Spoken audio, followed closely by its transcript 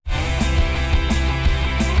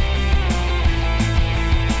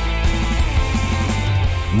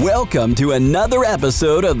Welcome to another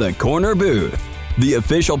episode of The Corner Booth, the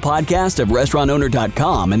official podcast of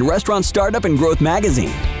RestaurantOwner.com and Restaurant Startup and Growth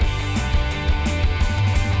Magazine.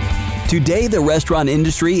 Today, the restaurant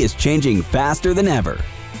industry is changing faster than ever.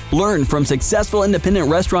 Learn from successful independent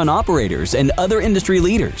restaurant operators and other industry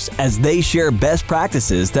leaders as they share best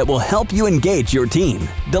practices that will help you engage your team,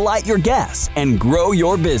 delight your guests, and grow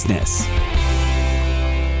your business.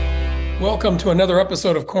 Welcome to another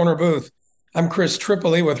episode of Corner Booth. I'm Chris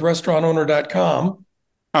Tripoli with RestaurantOwner.com.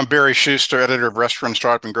 I'm Barry Schuster, editor of Restaurant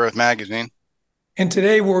Startup and Growth Magazine. And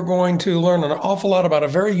today we're going to learn an awful lot about a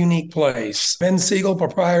very unique place. Ben Siegel,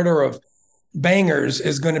 proprietor of Bangers,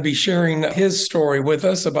 is going to be sharing his story with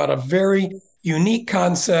us about a very unique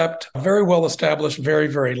concept, very well established, very,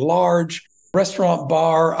 very large restaurant,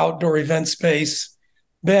 bar, outdoor event space.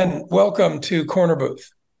 Ben, welcome to Corner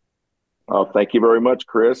Booth. Oh, thank you very much,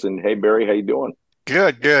 Chris. And hey, Barry, how you doing?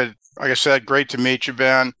 Good. Like I said, great to meet you,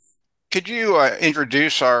 Ben. Could you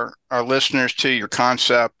introduce our listeners to your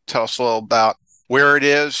concept? Tell us a little about where it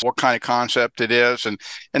is, what kind of concept it is, and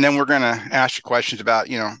then we're going to ask you questions about,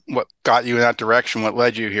 what got you in that direction, what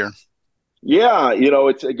led you here. Yeah,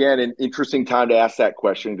 it's, again, an interesting time to ask that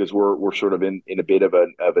question because we're sort of in a bit of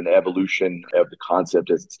an evolution of the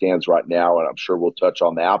concept as it stands right now, and I'm sure we'll touch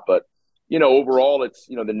on that. But, overall, it's,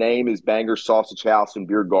 the name is Bangers Sausage House and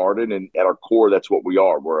Beer Garden, and at our core, that's what we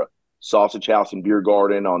are. We're a sausage house and beer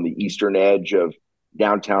garden on the eastern edge of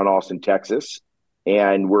downtown Austin, Texas.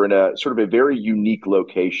 And we're in a sort of a very unique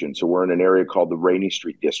location. So we're in an area called the Rainey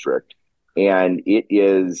Street district. And it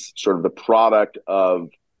is sort of the product of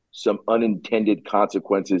some unintended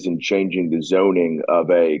consequences in changing the zoning of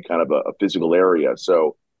a kind of a physical area.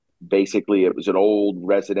 So basically, it was an old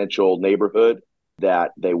residential neighborhood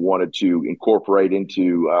that they wanted to incorporate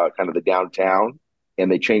into kind of the downtown. And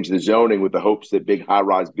they changed the zoning with the hopes that big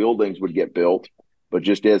high-rise buildings would get built. But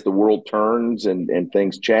just as the world turns and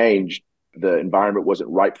things change, the environment wasn't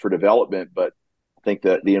ripe for development, but I think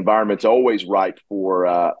that the environment's always ripe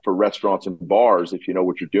for restaurants and bars if you know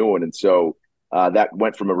what you're doing. And so that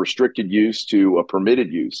went from a restricted use to a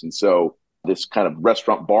permitted use. And so this kind of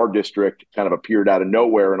restaurant bar district kind of appeared out of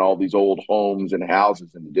nowhere in all these old homes and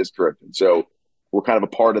houses in the district. And so we're kind of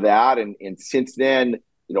a part of that. And since then,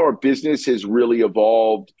 our business has really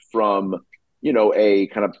evolved from, a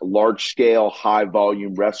kind of large scale, high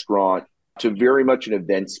volume restaurant to very much an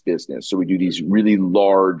events business. So we do these really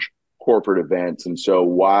large corporate events. And so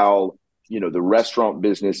while, the restaurant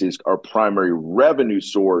business is our primary revenue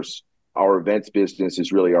source, our events business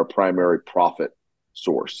is really our primary profit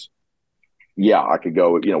source. Yeah, I could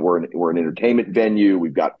go, we're an entertainment venue.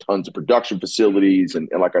 We've got tons of production facilities. And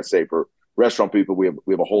like I say, for restaurant people, we have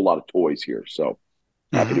a whole lot of toys here. So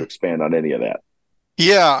happy to expand on any of that.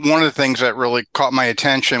 Yeah, one of the things that really caught my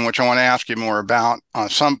attention, which I want to ask you more about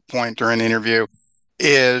at some point during the interview,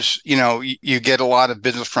 is, you get a lot of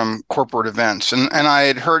business from corporate events. And I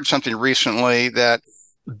had heard something recently that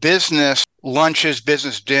business lunches,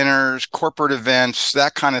 business dinners, corporate events,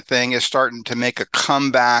 that kind of thing is starting to make a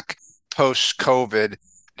comeback post-COVID.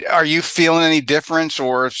 Are you feeling any difference,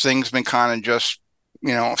 or have things been kind of just,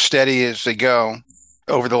 steady as they go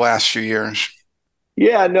over the last few years?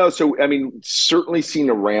 Yeah, no. So, certainly seen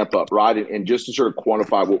a ramp up, right? And just to sort of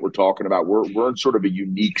quantify what we're talking about, we're in sort of a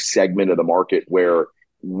unique segment of the market where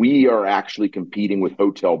we are actually competing with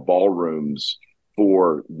hotel ballrooms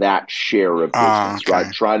for that share of business, okay.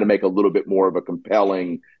 Right? Trying to make a little bit more of a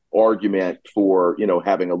compelling argument for,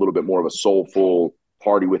 having a little bit more of a soulful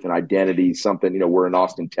party with an identity, something, we're in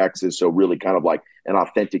Austin, Texas. So really kind of like an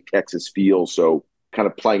authentic Texas feel. So kind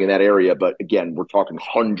of playing in that area. But again, we're talking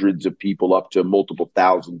hundreds of people up to multiple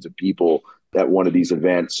thousands of people at one of these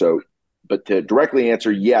events. So, but to directly answer,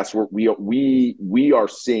 yes, we are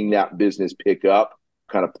seeing that business pick up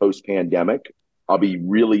kind of post-pandemic. I'll be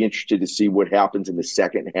really interested to see what happens in the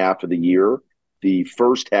second half of the year. The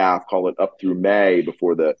first half, call it up through May,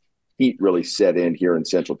 before the heat really set in here in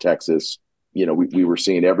Central Texas, we were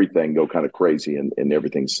seeing everything go kind of crazy and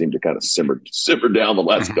everything seemed to kind of simmer down the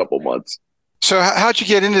last couple of months. So how'd you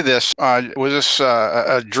get into this? Was this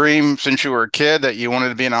a dream since you were a kid that you wanted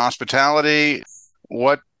to be in hospitality?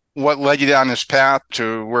 What led you down this path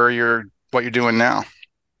to what you're doing now?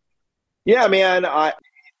 Yeah, man, I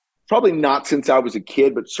probably not since I was a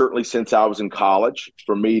kid, but certainly since I was in college.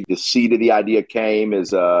 For me, the seed of the idea came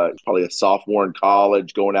as probably a sophomore in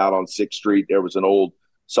college, going out on 6th Street. There was an old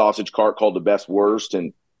sausage cart called The Best Worst,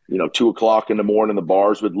 and 2:00 in the morning, the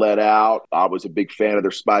bars would let out. I was a big fan of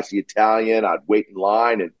their spicy Italian. I'd wait in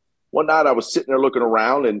line. And one night I was sitting there looking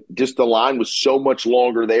around and just the line was so much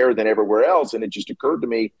longer there than everywhere else. And it just occurred to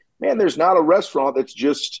me, man, there's not a restaurant that's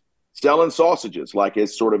just selling sausages, like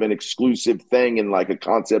it's sort of an exclusive thing and like a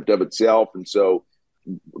concept of itself. And so,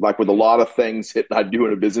 like with a lot of things that I do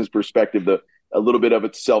in a business perspective, a little bit of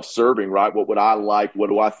it's self-serving, right? What would I like? What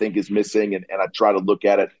do I think is missing? And I try to look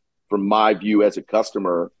at it from my view as a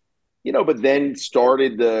customer, but then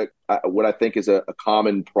started what I think is a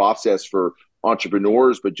common process for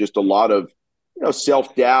entrepreneurs, but just a lot of,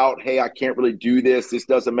 self-doubt. Hey, I can't really do this. This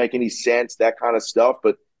doesn't make any sense, that kind of stuff.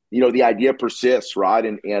 But, the idea persists, right?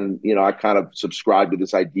 And I kind of subscribe to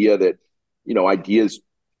this idea that, ideas,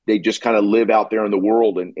 they just kind of live out there in the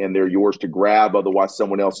world and they're yours to grab. Otherwise,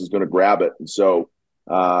 someone else is going to grab it. And so,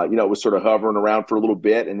 it was sort of hovering around for a little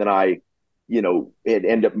bit. And then I, it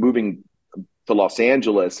ended up moving to Los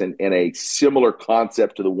Angeles and a similar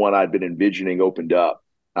concept to the one I'd been envisioning opened up.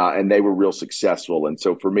 And they were real successful. And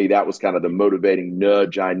so for me, that was kind of the motivating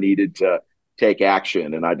nudge I needed to take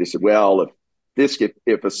action. And I just said, well,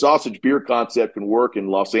 if a sausage beer concept can work in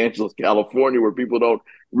Los Angeles, California, where people don't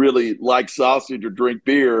really like sausage or drink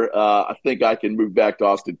beer, I think I can move back to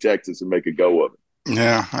Austin, Texas and make a go of it.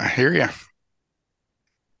 Yeah, I hear you.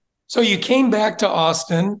 So you came back to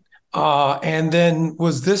Austin, and then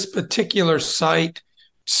was this particular site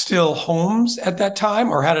still homes at that time,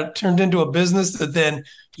 or had it turned into a business that then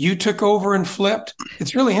you took over and flipped?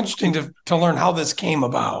 It's really interesting to learn how this came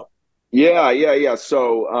about. Yeah.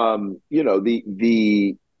 So,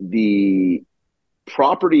 the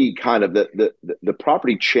property kind of the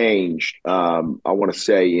property changed. I want to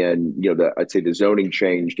say I'd say the zoning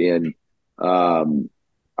changed in,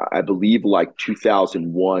 I believe like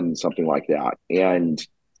 2001, something like that. And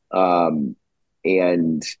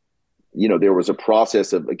there was a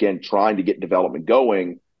process of, again, trying to get development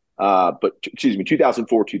going. But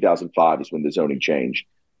 2004, 2005 is when the zoning changed.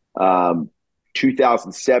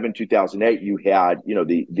 2007, 2008, you had,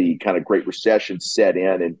 the kind of Great Recession set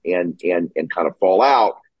in and kind of fall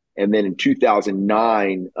out. And then in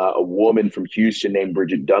 2009, a woman from Houston named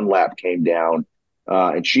Bridget Dunlap came down,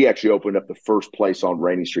 and she actually opened up the first place on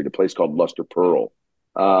Rainey Street, a place called Luster Pearl.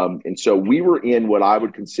 And so we were in what I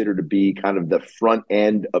would consider to be kind of the front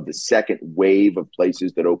end of the second wave of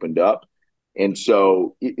places that opened up. And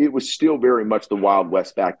so it was still very much the Wild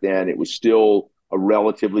West back then. It was still a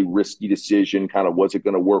relatively risky decision. Kind of, was it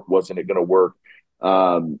going to work? Wasn't it going to work?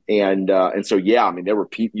 And so, yeah, I mean, there were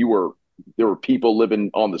people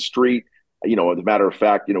living on the street. As a matter of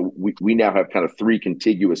fact, we now have kind of 3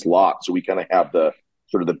 contiguous lots. So we kind of have the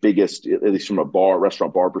sort of the biggest, at least from a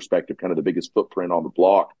restaurant bar perspective, kind of the biggest footprint on the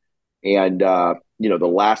block. And, the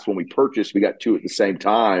last one we purchased, we got 2 at the same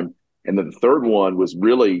time. And then the third one was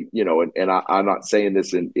really, I'm not saying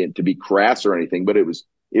this to be crass or anything, but it was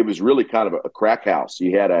really kind of a crack house.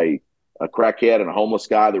 You had a crackhead and a homeless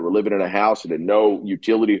guy that were living in a house and had no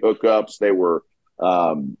utility hookups. They were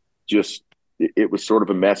it was sort of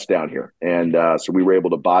a mess down here. And so we were able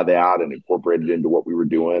to buy that and incorporate it into what we were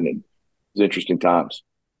doing. And it was interesting times.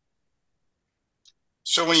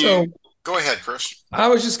 So go ahead, Chris. I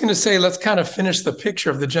was just going to say, let's kind of finish the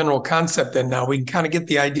picture of the general concept. Then now we can kind of get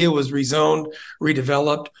the idea was rezoned,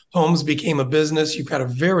 redeveloped. Homes became a business. You've got a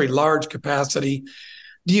very large capacity.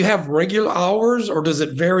 Do you have regular hours, or does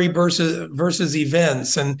it vary versus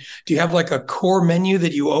events? And do you have like a core menu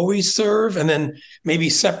that you always serve, and then maybe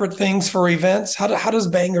separate things for events? How does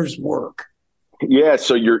Bangers work? Yeah,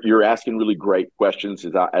 so you're asking really great questions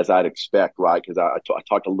as I'd expect, right? Because I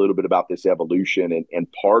talked a little bit about this evolution, and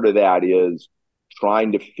part of that is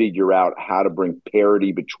trying to figure out how to bring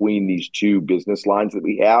parity between these 2 business lines that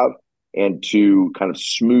we have, and to kind of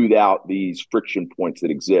smooth out these friction points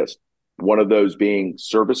that exist. One of those being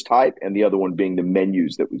service type, and the other one being the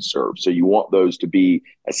menus that we serve. So you want those to be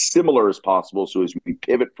as similar as possible. So as we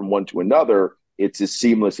pivot from one to another, it's as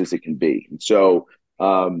seamless as it can be. And so,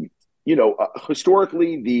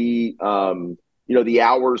 historically, the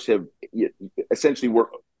hours have essentially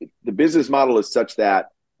the business model is such that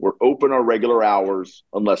we're open our regular hours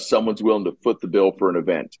unless someone's willing to foot the bill for an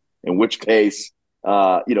event. In which case,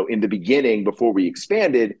 in the beginning, before we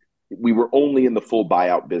expanded, we were only in the full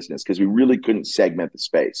buyout business because we really couldn't segment the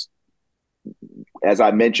space. As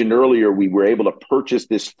I mentioned earlier, we were able to purchase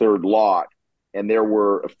this third lot, and there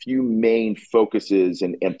were a few main focuses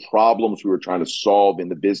and problems we were trying to solve in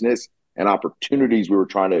the business, and opportunities we were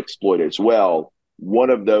trying to exploit as well. One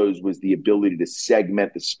of those was the ability to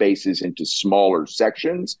segment the spaces into smaller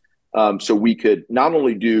sections, so we could not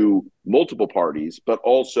only do multiple parties, but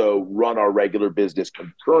also run our regular business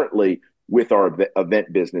concurrently with our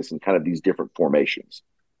event business and kind of these different formations.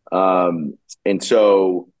 And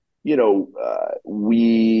so,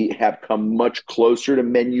 we have come much closer to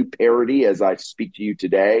menu parity as I speak to you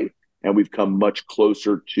today, and we've come much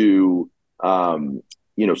closer to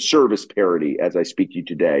service parity as I speak to you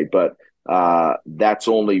today. But that's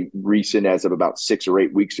only recent as of about 6 or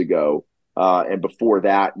 8 weeks ago. And before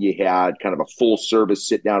that, you had kind of a full service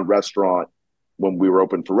sit down restaurant when we were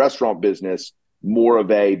open for restaurant business, more of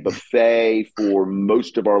a buffet for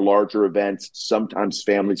most of our larger events, sometimes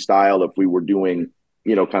family style if we were doing,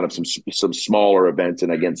 kind of some smaller events.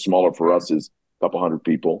 And again, smaller for us is a couple hundred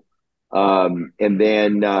people. And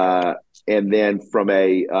then from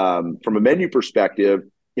a menu perspective,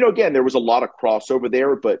 again, there was a lot of crossover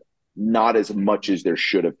there, but not as much as there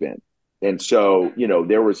should have been. And so,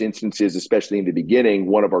 there was instances, especially in the beginning,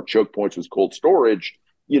 one of our choke points was cold storage.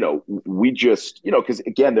 We just, because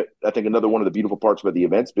again, I think another one of the beautiful parts about the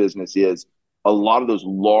events business is a lot of those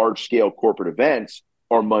large scale corporate events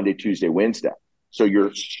are Monday, Tuesday, Wednesday. So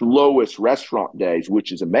your slowest restaurant days,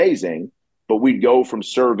 which is amazing, but we'd go from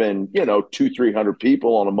serving, 200-300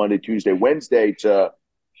 people on a Monday, Tuesday, Wednesday to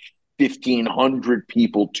 1,500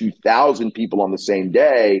 people, 2,000 people on the same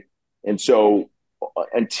day. And so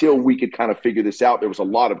until we could kind of figure this out, there was a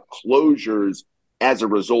lot of closures as a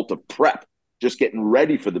result of prep, just getting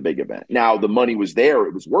ready for the big event. Now the money was there,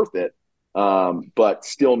 it was worth it, but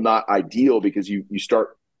still not ideal because you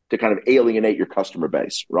start to kind of alienate your customer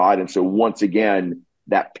base, right? And so once again,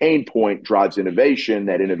 that pain point drives innovation,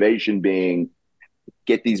 that innovation being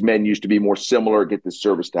get these menus to be more similar, get the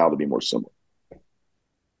service style to be more similar.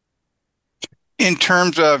 In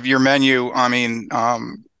terms of your menu, I mean,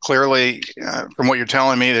 clearly, from what you're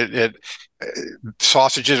telling me, that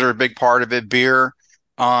sausages are a big part of it, beer.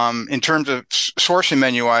 In terms of sourcing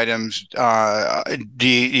menu items, do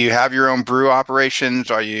you have your own brew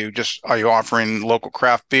operations? Are you offering local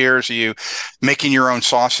craft beers? Are you making your own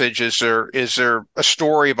sausage? Is there a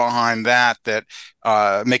story behind that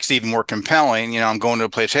makes it even more compelling? I'm going to a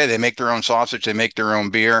place, hey, they make their own sausage, they make their own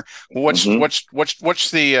beer. What's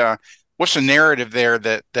the narrative there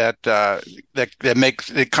that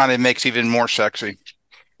makes even more sexy?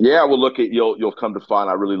 Yeah, well, look, you'll come to find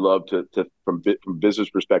I really love to from business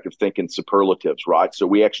perspective think in superlatives, right? So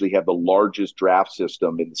we actually have the largest draft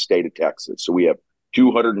system in the state of Texas. So we have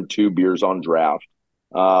 202 beers on draft.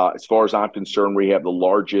 As far as I'm concerned, we have the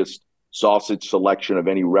largest sausage selection of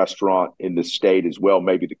any restaurant in the state as well,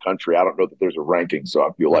 maybe the country. I don't know that there's a ranking, so I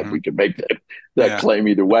feel like we can make that claim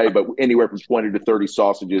either way. But anywhere from 20 to 30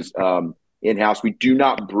 sausages in-house. We do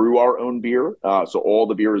not brew our own beer, so all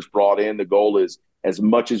the beer is brought in. The goal is as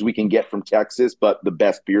much as we can get from Texas, but the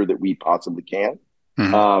best beer that we possibly can.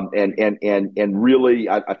 Mm-hmm. And really,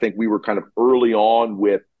 I think we were kind of early on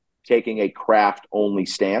with taking a craft only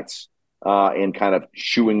stance and kind of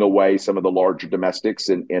shooing away some of the larger domestics.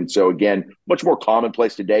 And so again, much more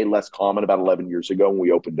commonplace today, less common about 11 years ago when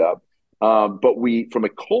we opened up. But from a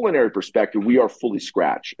culinary perspective, we are fully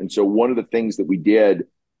scratch. And so one of the things that we did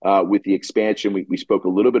with the expansion we spoke a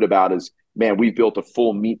little bit about is, man, we built a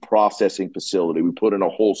full meat processing facility. We put in a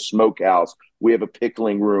whole smokehouse. We have a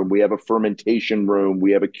pickling room. We have a fermentation room.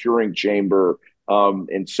 We have a curing chamber.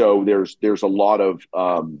 And so there's a lot of,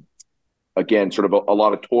 again, sort of a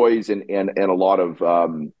lot of toys and a lot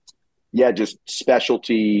of, just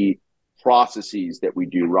specialty processes that we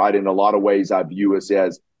do, right? In a lot of ways, I view us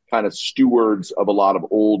as kind of stewards of a lot of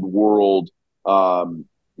old world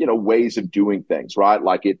ways of doing things, right?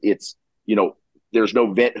 Like it's, there's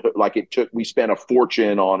no vent, we spent a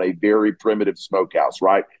fortune on a very primitive smokehouse,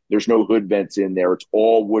 right? There's no hood vents in there. It's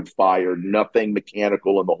all wood fired, nothing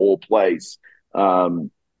mechanical in the whole place.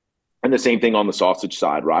 And the same thing on the sausage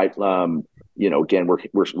side, right? Again,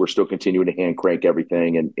 we're still continuing to hand crank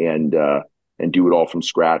everything and do it all from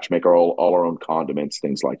scratch, make all our own condiments,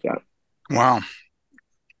 things like that. Wow.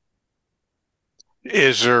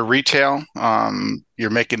 Is there retail? You're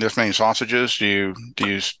making this many sausages. Do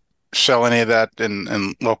you sell any of that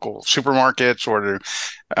in local supermarkets, or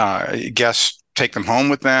do guests take them home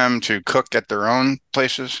with them to cook at their own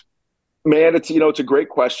places? Man, it's a great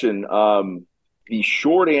question. The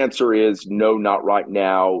short answer is no, not right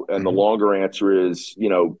now, and the longer answer is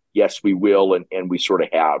yes, we will, and we sort of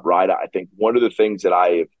have, right? I think one of the things that I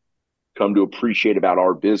have come to appreciate about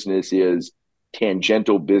our business is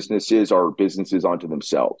tangential businesses are businesses unto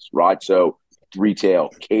themselves, right? So retail,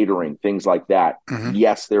 catering, things like that. Mm-hmm.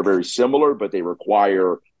 Yes, they're very similar, but they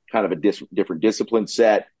require kind of a different discipline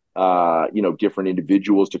set, different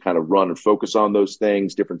individuals to kind of run and focus on those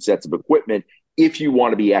things, different sets of equipment, if you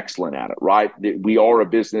want to be excellent at it, right? We are a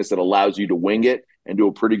business that allows you to wing it and do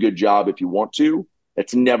a pretty good job if you want to.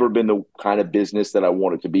 It's never been the kind of business that I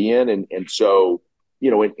wanted to be in. And so,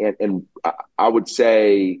 and I would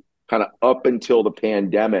say, kind of up until the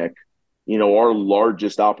pandemic, our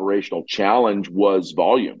largest operational challenge was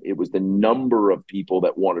volume. It was the number of people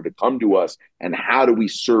that wanted to come to us and how do we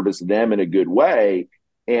service them in a good way.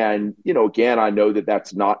 And, again, I know that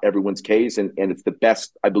that's not everyone's case, and it's the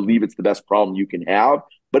best, I believe it's the best problem you can have,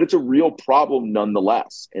 but it's a real problem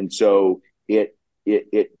nonetheless. And so it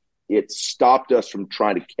stopped us from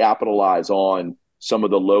trying to capitalize on some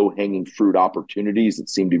of the low-hanging fruit opportunities that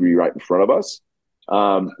seem to be right in front of us.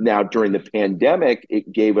 Now, during the pandemic,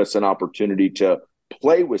 it gave us an opportunity to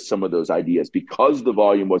play with some of those ideas because the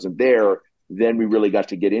volume wasn't there. Then we really got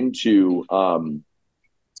to get into,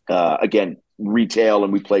 again, retail,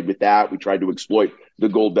 and we played with that. We tried to exploit the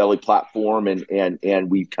Goldbelly platform,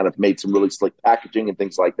 and we kind of made some really slick packaging and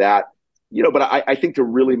things like that. But I think to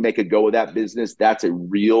really make a go of that business, that's a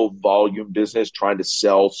real volume business. Trying to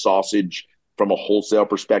sell sausage from a wholesale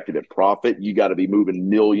perspective at profit, you got to be moving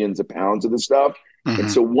millions of pounds of the stuff. Mm-hmm.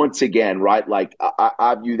 And so once again, right, like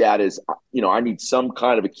I view that as, I need some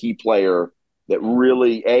kind of a key player that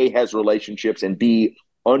really A, has relationships, and B,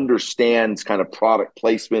 understands kind of product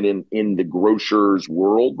placement in the grocer's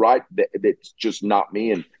world, right? That's just not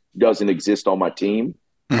me and doesn't exist on my team.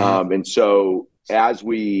 Mm-hmm. And so as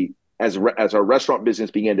our restaurant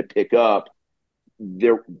business began to pick up,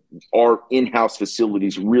 our in-house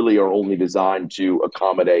facilities really are only designed to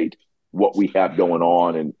accommodate what we have going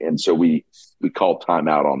on, and so we call time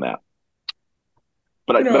out on that.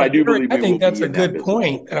 But I do believe I think that's a good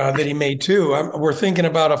point that he made too. We're thinking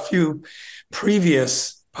about a few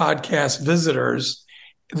previous podcast visitors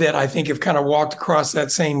that I think have kind of walked across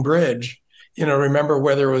that same bridge. Remember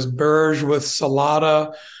whether it was Burge with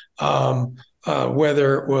Salata,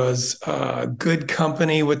 whether it was Good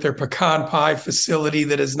Company with their pecan pie facility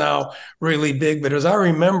that is now really big. But as I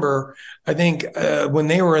remember, I think when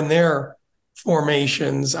they were in their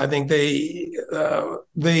formations, I think they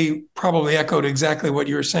probably echoed exactly what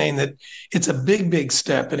you were saying, that it's a big, big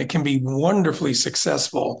step and it can be wonderfully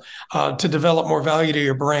successful to develop more value to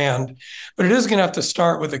your brand. But it is going to have to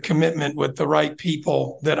start with a commitment with the right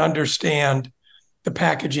people that understand the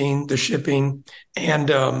packaging, the shipping, and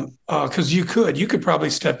because you could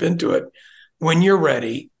probably step into it when you're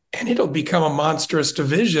ready, and it'll become a monstrous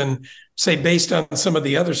division, say, based on some of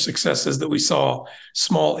the other successes that we saw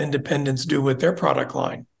small independents do with their product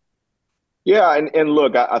line. Yeah, and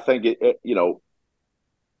look, I think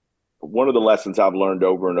one of the lessons I've learned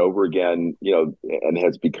over and over again, and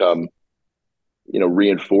has become,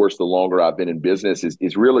 reinforced the longer I've been in business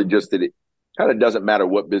is really just that it kind of doesn't matter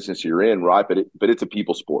what business you're in, right? But it's a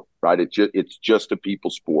people sport, right? It's just a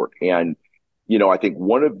people sport. And, I think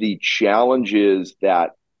one of the challenges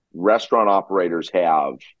that restaurant operators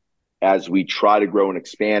have as we try to grow and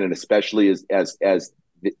expand, and especially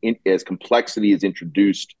as complexity is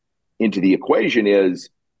introduced into the equation, is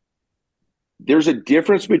there's a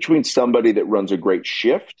difference between somebody that runs a great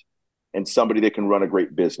shift and somebody that can run a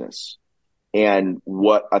great business. And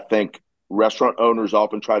what I think restaurant owners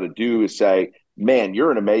often try to do is say, man,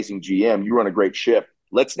 you're an amazing GM. You run a great shift.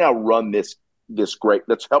 Let's now run this great.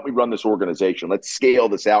 Let's help me run this organization. Let's scale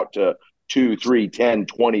this out to 2, 3, 10,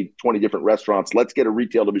 20 different restaurants. Let's get a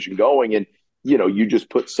retail division going. And, you just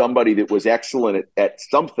put somebody that was excellent at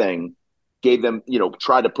something, gave them,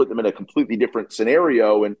 try to put them in a completely different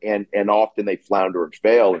scenario. And often they flounder and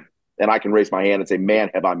fail. And I can raise my hand and say, man,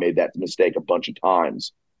 have I made that mistake a bunch of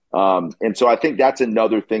times. And so I think that's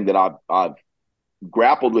another thing that I've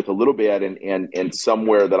grappled with a little bit, and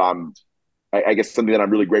somewhere that I guess something that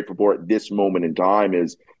I'm really grateful for at this moment in time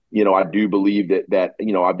is, I do believe that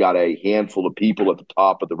I've got a handful of people at the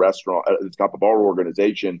top of the restaurant, at the top of our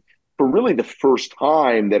organization, for really the first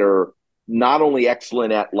time, that are not only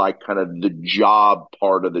excellent at like kind of the job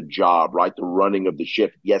part of the job, right? The running of the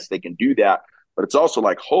ship. Yes, they can do that, but it's also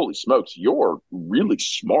like, holy smokes, you're really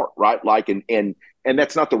smart, right? Like, and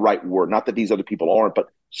that's not the right word. Not that these other people aren't, but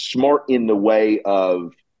smart in the way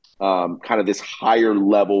of kind of this higher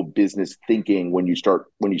level business thinking when you start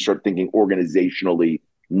thinking organizationally,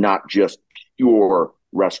 not just pure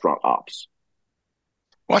restaurant ops.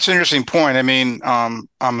 Well, that's an interesting point. I mean, I'm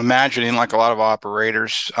imagining, like a lot of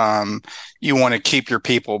operators, you want to keep your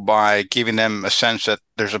people by giving them a sense that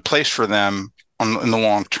there's a place for them in the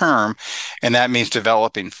long term, and that means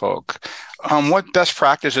developing folk. What best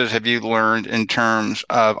practices have you learned in terms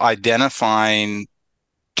of identifying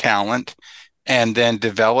talent and then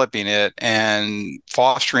developing it and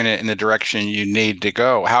fostering it in the direction you need to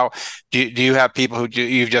go? How do you have people who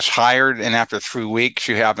you've just hired, and after 3 weeks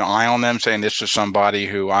you have an eye on them saying, this is somebody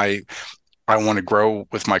who I want to grow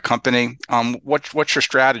with my company? What's your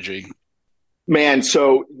strategy? Man,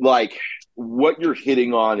 so like what you're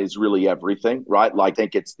hitting on is really everything, right? Like I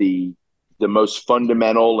think it's the the most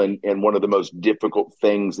fundamental and one of the most difficult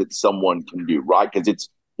things that someone can do, right? Because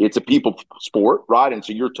it's a people sport, right? And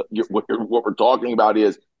so what we're talking about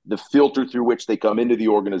is the filter through which they come into the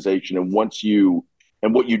organization and what you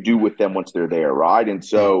do with them once they're there, right? And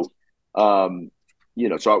so,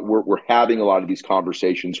 so we're having a lot of these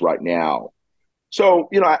conversations right now. So,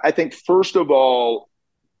 I think first of all,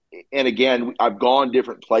 and again, I've gone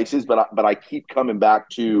different places, but I keep coming back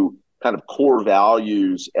to kind of core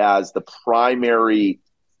values as the primary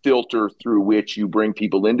filter through which you bring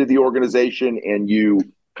people into the organization and you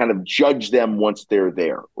kind of judge them once they're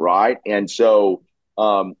there, right? And so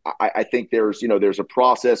I think there's a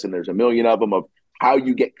process and there's a million of them of how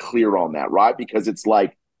you get clear on that, right? Because it's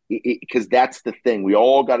like, because that's the thing. We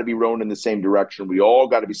all got to be rowing in the same direction. We all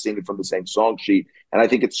got to be singing from the same song sheet. And I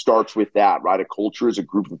think it starts with that, right? A culture is a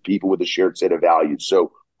group of people with a shared set of values.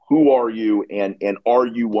 So who are you and are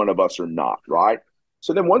you one of us or not, right?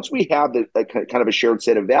 So then once we have the kind of a shared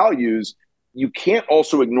set of values, you can't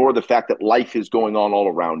also ignore the fact that life is going on all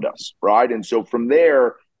around us, right? And so from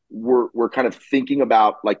there, we're kind of thinking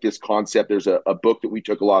about like this concept. There's a book that we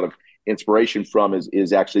took a lot of inspiration from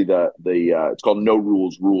is actually it's called No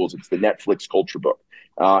Rules Rules. It's the Netflix culture book.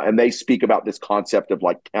 And they speak about this concept of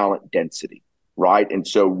like talent density, right? And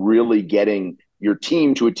so really getting your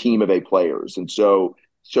team to a team of A players. And so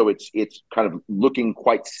it's kind of looking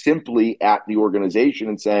quite simply at the organization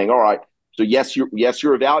and saying, all right, so yes,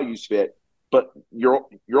 you're a values fit, but you're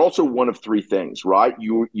also one of three things, right?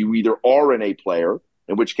 You either are an A player,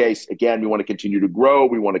 in which case, again, we want to continue to grow.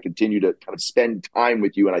 We want to continue to kind of spend time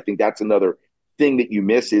with you. And I think that's another thing that you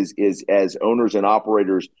miss is as owners and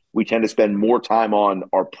operators, we tend to spend more time on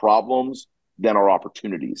our problems than our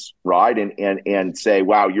opportunities, right? And say,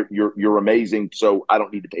 wow, you're amazing, so I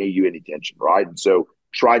don't need to pay you any attention, right? And so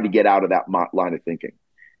trying to get out of that line of thinking.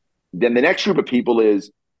 Then the next group of people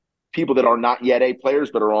is people that are not yet A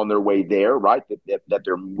players, but are on their way there, right? That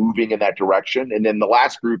they're moving in that direction. And then the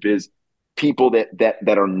last group is people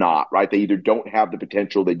that are not, right? They either don't have the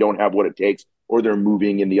potential, they don't have what it takes, or they're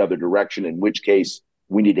moving in the other direction, in which case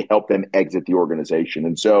we need to help them exit the organization.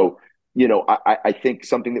 And so, I think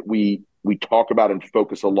something that we talk about and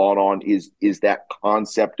focus a lot on is that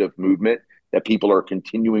concept of movement, that people are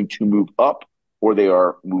continuing to move up or they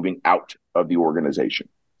are moving out of the organization.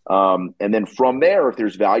 And then from there, if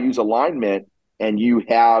there's values alignment, and you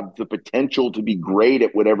have the potential to be great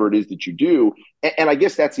at whatever it is that you do. And I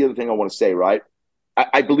guess that's the other thing I want to say, right?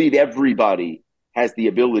 I believe everybody has the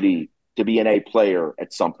ability to be an A player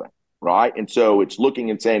at something, right? And so it's looking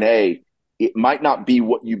and saying, hey, it might not be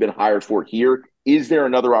what you've been hired for here. Is there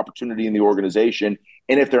another opportunity in the organization?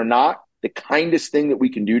 And if they're not, the kindest thing that we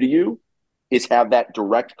can do to you is have that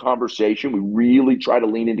direct conversation. We really try to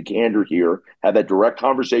lean into candor here, have that direct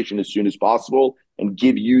conversation as soon as possible, and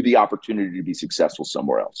give you the opportunity to be successful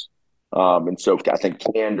somewhere else. And so I think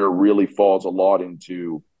candor really falls a lot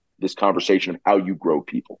into this conversation of how you grow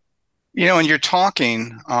people. And you're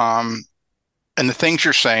talking, and the things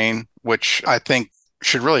you're saying, which I think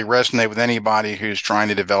should really resonate with anybody who's trying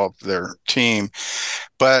to develop their team.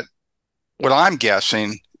 But what I'm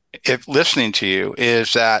guessing, if listening to you,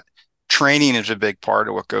 is that training is a big part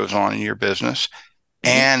of what goes on in your business,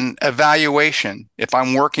 and evaluation. If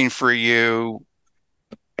I'm working for you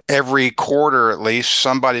every quarter, at least,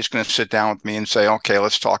 somebody's going to sit down with me and say, okay,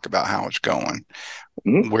 let's talk about how it's going.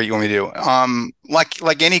 What do you want me to do?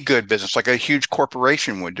 Like any good business, like a huge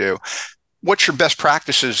corporation would do. What's your best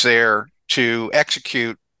practices there to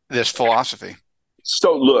execute this philosophy?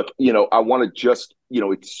 So look, I want to just,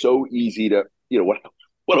 it's so easy to,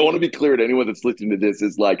 what I want to be clear to anyone that's listening to this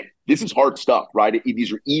is like, this is hard stuff, right?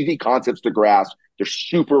 These are easy concepts to grasp. They're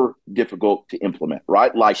super difficult to implement,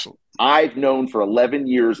 right? Like I've known for 11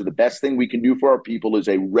 years that the best thing we can do for our people is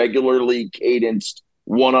a regularly cadenced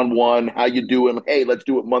one-on-one. How you doing? Hey, let's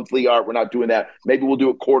do it monthly. All right, we're not doing that. Maybe we'll do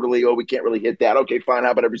it quarterly. Oh, we can't really hit that. Okay, fine.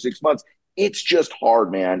 How about every 6 months? It's just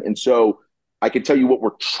hard, man. And so I can tell you what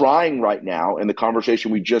we're trying right now. And the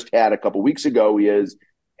conversation we just had a couple of weeks ago is,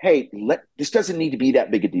 hey, this doesn't need to be that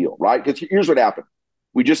big a deal, right? Because here's what happened.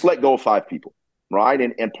 We just let go of 5 people, right?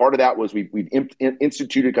 And part of that was we've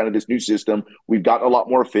instituted kind of this new system. We've gotten a lot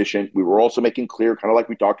more efficient. We were also making clear, kind of like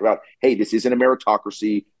we talked about, hey, this isn't a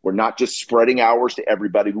meritocracy. We're not just spreading hours to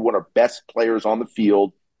everybody. We want our best players on the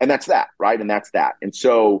field. And that's that, right? And that's that. And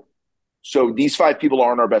so these 5 people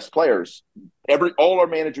aren't our best players. All our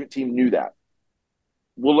management team knew that.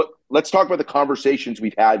 Well, let's talk about the conversations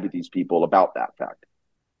we've had with these people about that fact.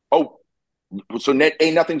 Oh, so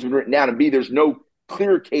A, nothing's been written down, and B, there's no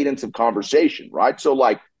clear cadence of conversation, right? So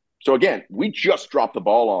again, we just dropped the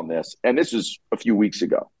ball on this, and this is a few weeks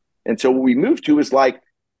ago. And so what we moved to is like,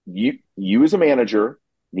 you as a manager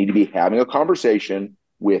need to be having a conversation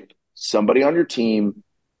with somebody on your team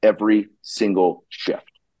every single shift,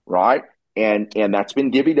 right? And that's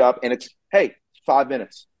been divvied up, and it's, hey, 5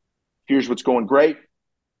 minutes. Here's what's going great.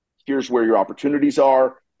 Here's where your opportunities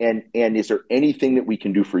are, and is there anything that we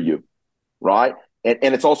can do for you, right? And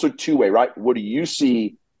it's also two-way, right? What do you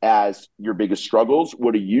see as your biggest struggles?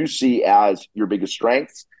 What do you see as your biggest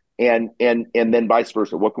strengths? And then vice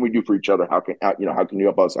versa. What can we do for each other? How can you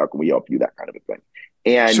help us? How can we help you? That kind of a thing.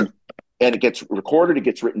 And sure. And it gets recorded, it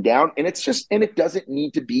gets written down, and it doesn't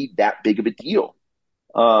need to be that big of a deal.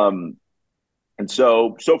 And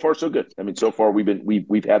so far so good. I mean, so far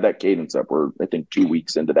we've had that cadence up. We're, I think, 2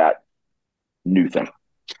 weeks into that new thing.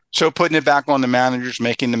 So putting it back on the managers,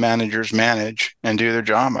 making the managers manage and do their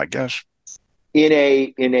job, I guess. In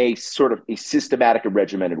a sort of a systematic and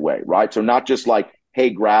regimented way, right? So not just like, hey,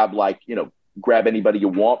 grab anybody you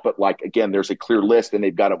want, but like, again, there's a clear list and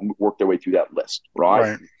they've got to work their way through that list,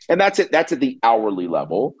 right? And that's at the hourly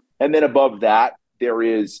level. And then above that, there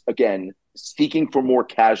is, again, seeking for more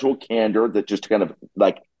casual candor that just kind of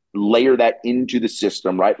like layer that into the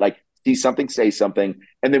system, right? Like see something, say something.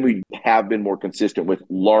 And then we have been more consistent with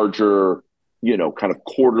larger, kind of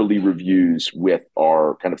quarterly reviews with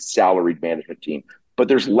our kind of salaried management team. But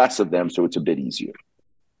there's less of them, so it's a bit easier.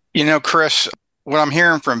 Chris, what I'm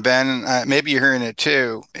hearing from Ben, maybe you're hearing it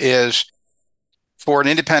too, is for an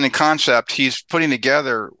independent concept, he's putting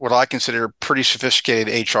together what I consider a pretty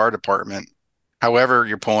sophisticated HR department, however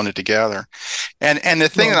you're pulling it together. And the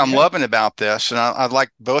thing that I'm loving about this, and I'd like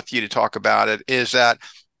both of you to talk about it, is that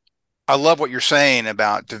I love what you're saying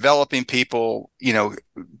about developing people,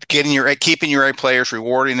 keeping your A players,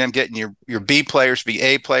 rewarding them, getting your B players to be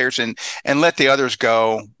A players, and let the others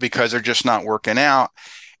go because they're just not working out.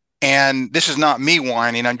 And this is not me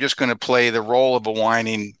whining. I'm just going to play the role of a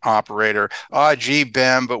whining operator. Oh, gee,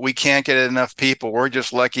 Ben, but we can't get enough people. We're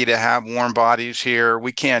just lucky to have warm bodies here.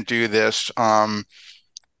 We can't do this. I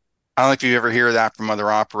don't know if you ever hear that from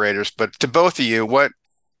other operators, but to both of you,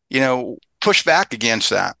 push back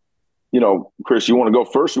against that. Chris, you want to go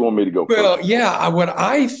first? Or you want me to go first? Well, yeah, what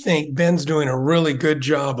I think Ben's doing a really good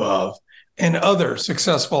job of, and other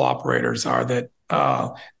successful operators are that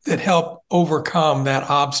help overcome that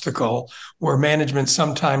obstacle where management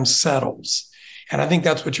sometimes settles. And I think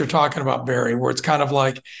that's what you're talking about, Barry, where it's kind of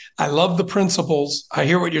like, I love the principles. I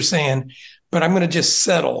hear what you're saying, but I'm going to just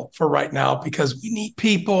settle for right now because we need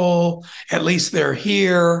people. At least they're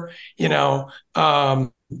here,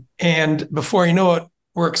 and before you know it,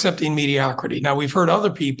 we're accepting mediocrity. Now, we've heard other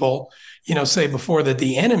people, say before that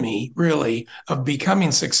the enemy really of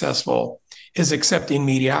becoming successful is accepting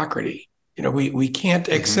mediocrity. We can't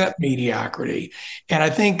accept mediocrity. And I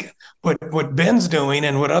think what Ben's doing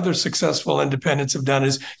and what other successful independents have done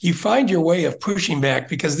is you find your way of pushing back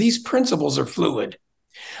because these principles are fluid.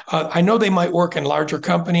 I know they might work in larger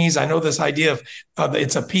companies. I know this idea of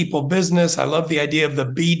it's a people business. I love the idea of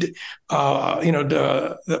the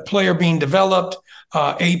player being developed,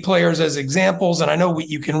 A players as examples. And I know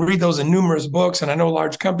you can read those in numerous books, and I know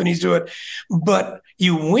large companies do it. But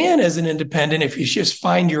you win as an independent if you just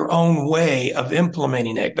find your own way of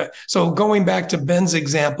implementing it. So going back to Ben's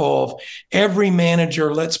example of every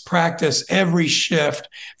manager, let's practice every shift,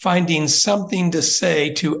 finding something to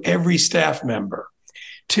say to every staff member.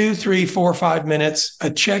 2, 3, 4, 5 minutes, a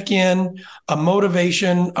check-in, a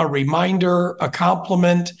motivation, a reminder, a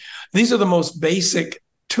compliment. These are the most basic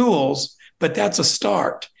tools, but that's a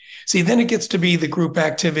start. See, then it gets to be the group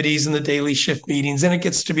activities and the daily shift meetings. Then it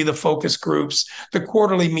gets to be the focus groups, the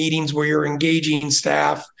quarterly meetings where you're engaging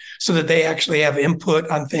staff so that they actually have input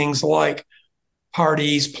on things like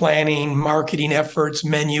parties, planning, marketing efforts,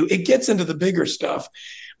 menu. It gets into the bigger stuff.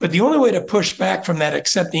 But the only way to push back from that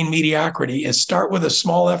accepting mediocrity is start with a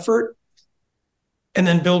small effort and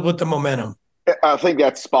then build with the momentum. I think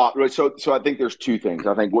that's spot right. So I think there's two things.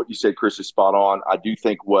 I think what you said, Chris, is spot on. I do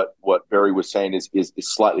think what Barry was saying is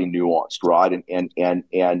slightly nuanced, right?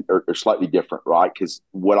 And or slightly different, right? Because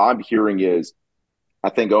what I'm hearing is I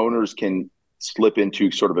think owners can slip into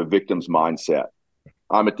sort of a victim's mindset.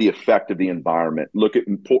 I'm at the effect of the environment. Look at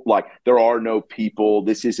like there are no people.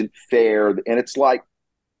 This isn't fair. And it's like,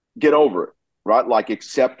 get over it, right? Like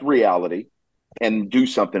accept reality and do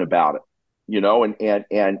something about it,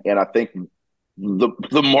 and I think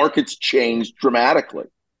the market's changed dramatically.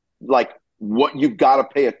 Like what you've got to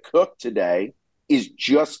pay a cook today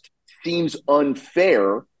seems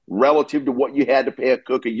unfair relative to what you had to pay a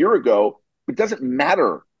cook a year ago. It doesn't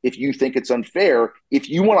matter if you think it's unfair. If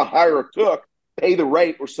you want to hire a cook, pay the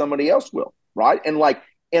rate or somebody else will, right? And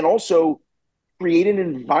also create an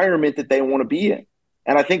environment that they want to be in.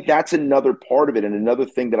 And I think that's another part of it. And another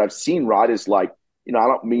thing that I've seen, right, is like, I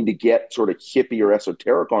don't mean to get sort of hippie or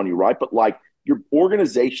esoteric on you, right? But like your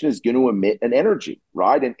organization is going to emit an energy,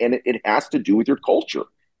 right? And it has to do with your culture.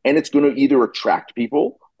 And it's going to either attract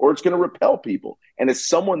people or it's going to repel people. And as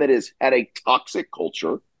someone that has had a toxic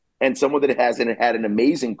culture and someone that hasn't had an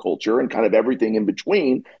amazing culture and kind of everything in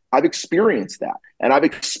between, I've experienced that. And I've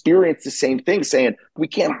experienced the same thing saying, we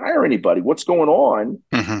can't hire anybody. What's going on?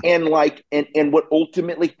 Mm-hmm. And what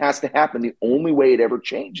ultimately has to happen, the only way it ever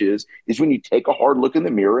changes is when you take a hard look in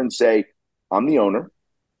the mirror and say, I'm the owner.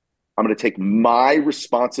 I'm going to take my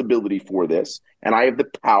responsibility for this. And I have the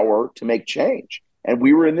power to make change. And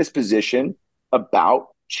we were in this position about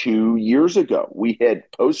 2 years ago. We had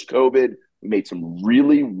post-COVID, we made some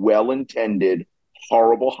really well-intended,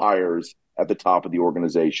 horrible hires at the top of the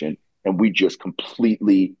organization, and we just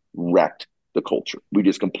completely wrecked the culture.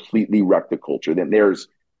 Then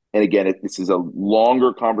and again, this is a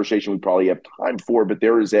longer conversation we probably have time for, but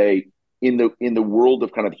there is in the world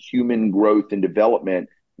of kind of human growth and development,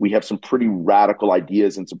 we have some pretty radical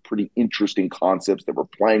ideas and some pretty interesting concepts that we're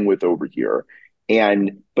playing with over here.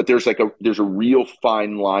 But there's a real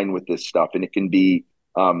fine line with this stuff, and it can be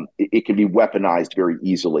weaponized very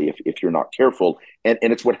easily if you're not careful. And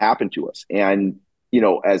it's what happened to us. And,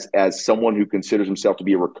 as someone who considers himself to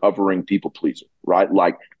be a recovering people pleaser, right?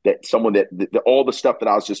 Like that someone that all the stuff that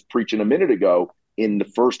I was just preaching a minute ago in the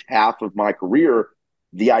first half of my career,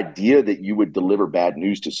 the idea that you would deliver bad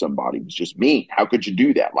news to somebody was just mean. How could you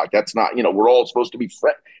do that? Like, that's not, we're all supposed to be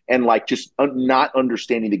friends. And like, just not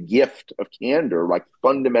understanding the gift of candor, like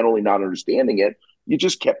fundamentally not understanding it, you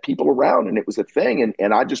just kept people around, and it was a thing.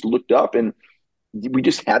 And I just looked up, and we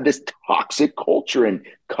just had this toxic culture, and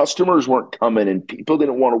customers weren't coming, and people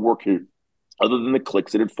didn't want to work here other than the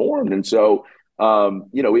cliques that had formed. And so,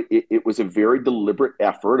 it was a very deliberate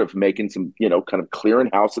effort of making some, kind of clearing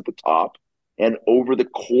house at the top. And over the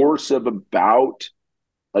course of about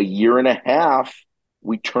a year and a half,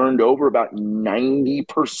 we turned over about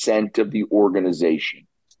 90% of the organization.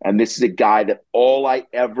 And this is a guy that all I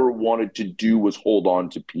ever wanted to do was hold on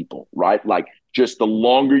to people, right? Like, just the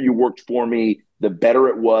longer you worked for me, the better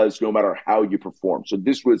it was, no matter how you performed. So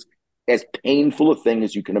this was as painful a thing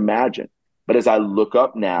as you can imagine. But as I look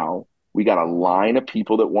up now, we got a line of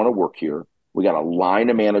people that want to work here. We got a line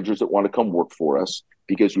of managers that want to come work for us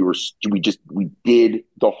because we did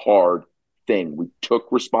the hard thing. We took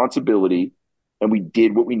responsibility and we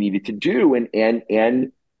did what we needed to do. And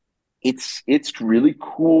it's really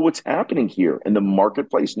cool what's happening here. And the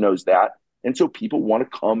marketplace knows that. And so people want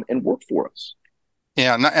to come and work for us.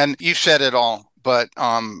 Yeah. And you said it all, but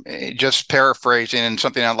just paraphrasing, and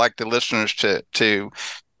something I'd like the listeners to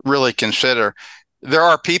really consider. There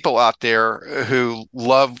are people out there who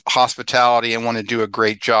love hospitality and want to do a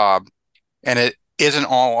great job, and it isn't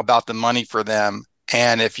all about the money for them.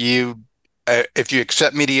 And if you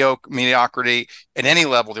accept mediocrity at any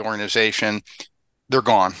level of the organization, they're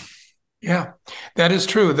gone. Yeah, that is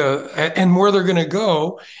true. And where they're going to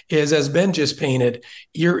go is, as Ben just painted,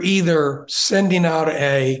 you're either sending out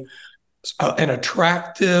an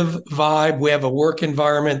attractive vibe. We have a work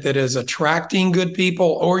environment that is attracting good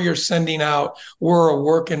people, or you're sending out, we're a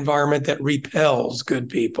work environment that repels good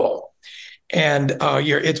people. And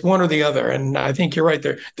it's one or the other. And I think you're right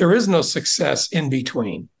there. There is no success in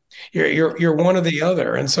between. You're one or the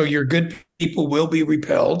other. And so your good people will be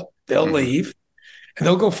repelled. They'll leave. And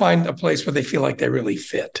they'll go find a place where they feel like they really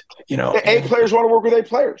fit, A players want to work with A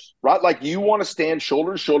players, right? Like, you want to stand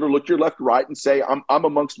shoulder to shoulder, look your left, right, and say, I'm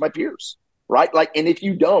amongst my peers, right? Like, and if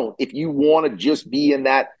you want to just be in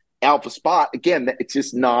that alpha spot, again, it's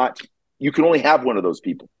just not, you can only have one of those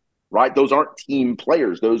people, right? Those aren't team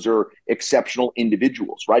players. Those are exceptional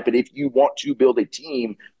individuals, right? But if you want to build a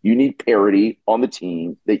team, you need parity on the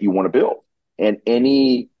team that you want to build. And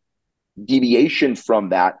any deviation from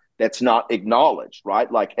that, that's not acknowledged,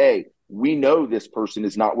 right? Like, hey, we know this person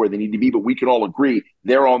is not where they need to be, but we can all agree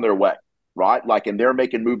they're on their way, right? Like, and they're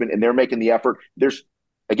making movement and they're making the effort. There's,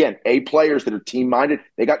 again, A players that are team-minded,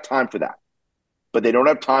 they got time for that. But they don't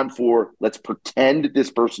have time for, let's pretend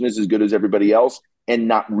this person is as good as everybody else and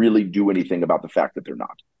not really do anything about the fact that they're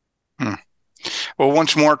not. Well,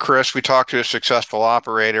 once more, Chris, we talked to a successful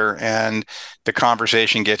operator, and the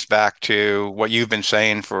conversation gets back to what you've been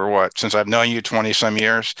saying since I've known you 20 some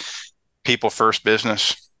years, people first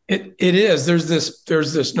business. It is. There's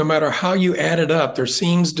this, no matter how you add it up, there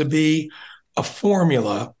seems to be a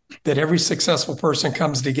formula that every successful person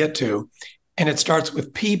comes to get to. And it starts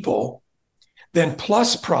with people then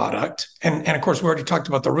plus product. And of course, we already talked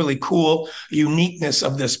about the really cool uniqueness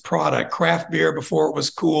of this product. Craft beer before it was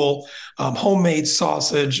cool, homemade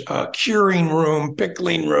sausage, curing room,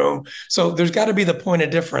 pickling room. So there's got to be the point of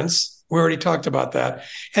difference. We already talked about that.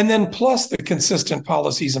 And then plus the consistent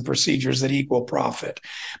policies and procedures that equal profit.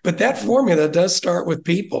 But that formula does start with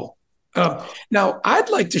people. Now, I'd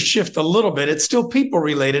like to shift a little bit. It's still people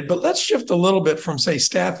related, but let's shift a little bit from, say,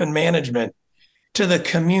 staff and management to the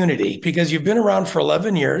community, because you've been around for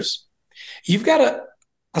 11 years. You've got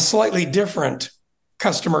a slightly different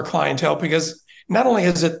customer clientele, because not only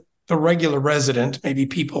is it the regular resident, maybe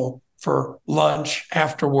people for lunch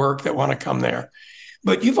after work that want to come there,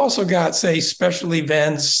 but you've also got, say, special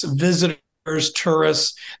events, visitors,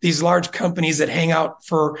 tourists, these large companies that hang out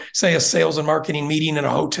for, say, a sales and marketing meeting in a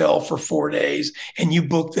hotel for 4 days, and you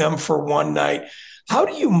book them for one night. How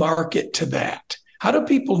do you market to that? How do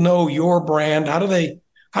people know your brand? How do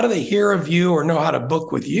they hear of you or know how to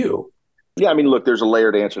book with you? Yeah, I mean, look, there's a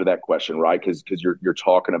layered answer to that question, right? Because you're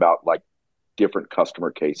talking about like different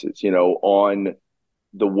customer cases. On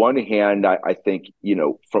the one hand, I think,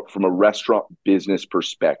 from a restaurant business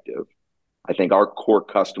perspective, I think our core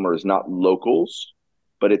customer is not locals,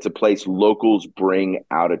 but it's a place locals bring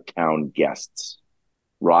out of town guests,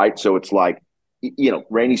 right? So it's like,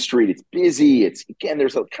 Rainey Street, it's busy.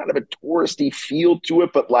 There's a kind of a touristy feel to it,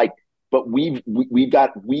 but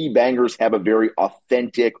we bangers have a very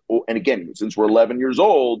authentic, and again, since we're 11 years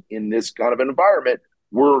old in this kind of environment,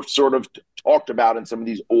 we're sort of talked about in some of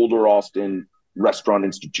these older Austin restaurant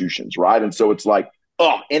institutions, right? And so it's like,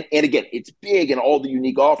 and again, it's big and all the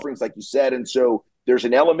unique offerings, like you said. And so there's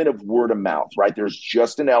an element of word of mouth, right? There's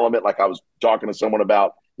just an element, like I was talking to someone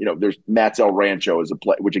about, there's Matt's El Rancho as a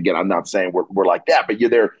place, which again, I'm not saying we're like that, but you're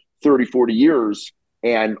there 30, 40 years,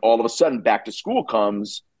 and all of a sudden back to school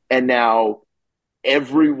comes, and now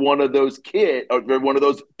every one of those kids, or every one of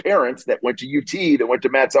those parents that went to UT, that went to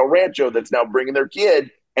Matt's El Rancho, that's now bringing their kid,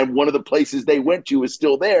 and one of the places they went to is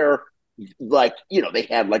still there. Like, they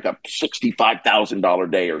had like a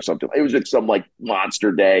 $65,000 day or something. It was like some like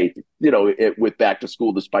monster day, with back to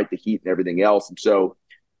school, despite the heat and everything else. And so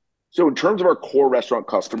in terms of our core restaurant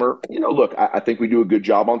customer, look, I think we do a good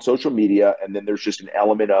job on social media. And then there's just an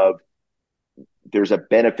element of, there's a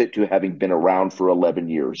benefit to having been around for 11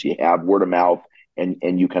 years. You have word of mouth,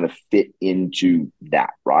 and you kind of fit into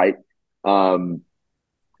that, right? I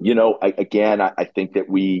think that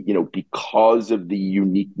we, because of the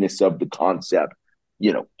uniqueness of the concept,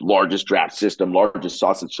 largest draft system, largest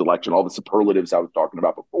sausage selection, all the superlatives I was talking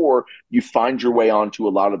about before, you find your way onto a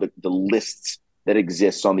lot of the lists that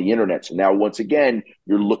exists on the internet. So now, once again,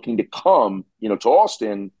 you're looking to come, to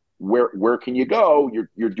Austin. Where can you go?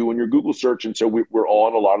 You're doing your Google search, and so we're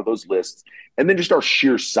on a lot of those lists. And then just our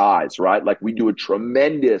sheer size, right? Like we do a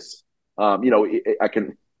tremendous, I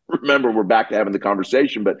can remember, we're back to having the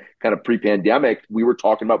conversation, but kind of pre-pandemic, we were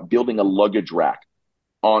talking about building a luggage rack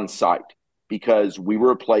on site, because we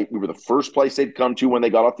were the first place they'd come to when they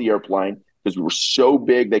got off the airplane, because we were so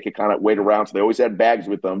big they could kind of wait around. So they always had bags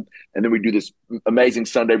with them. And then we do this amazing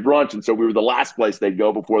Sunday brunch. And so we were the last place they'd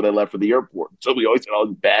go before they left for the airport. So we always had all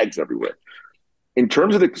these bags everywhere. In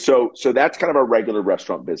terms of so that's kind of our regular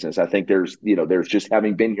restaurant business. I think there's just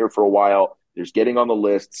having been here for a while, there's getting on the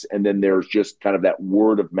lists, and then there's just kind of that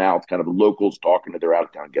word of mouth, kind of locals talking to their out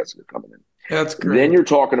of town guests that are coming in. That's great. Then you're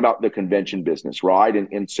talking about the convention business, right?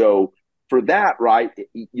 And so for that, right,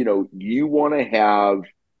 you want to have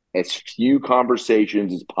as few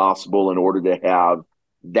conversations as possible in order to have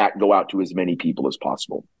that go out to as many people as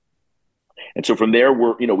possible. And so from there,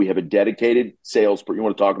 we have a dedicated sales. You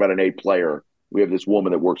want to talk about an A player? We have this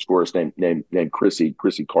woman that works for us named Chrissy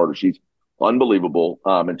Carter. She's unbelievable.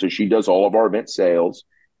 And so she does all of our event sales.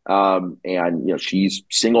 And, she's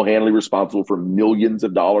single-handedly responsible for millions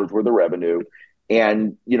of dollars worth of revenue.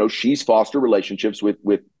 And, she's fostered relationships with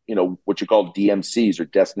what you call DMCs, or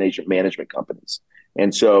destination management companies.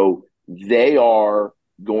 And so they are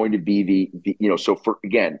going to be so for,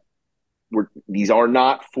 again, these are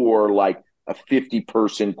not for like a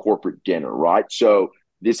 50-person corporate dinner, right? So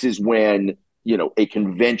this is when, a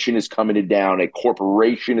convention is coming to town, a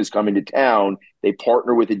corporation is coming to town, they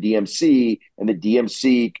partner with a DMC, and the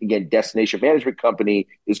DMC, again, destination management company,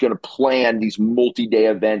 is going to plan these multi-day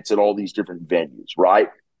events at all these different venues, right?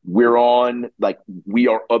 We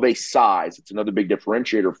are of a size. It's another big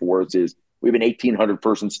differentiator for us is we have an 1,800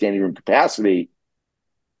 person standing room capacity.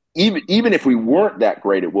 Even if we weren't that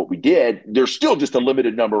great at what we did, there's still just a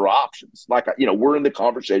limited number of options. Like, we're in the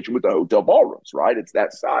conversation with the hotel ballrooms, right? It's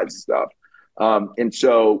that size stuff. And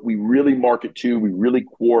so we really market to, we really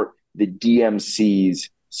court the DMCs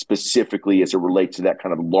specifically as it relates to that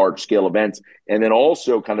kind of large scale events. And then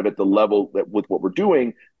also kind of at the level that with what we're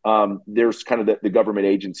doing, there's kind of the government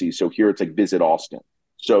agencies. So here it's like Visit Austin.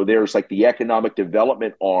 So there's like the economic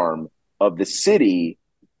development arm of the city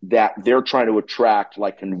that they're trying to attract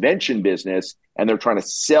like convention business, and they're trying to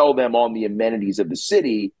sell them on the amenities of the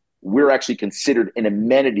city. We're actually considered an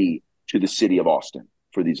amenity to the city of Austin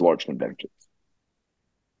for these large conventions.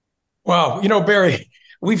 Wow. Barry,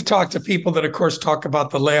 we've talked to people that, of course, talk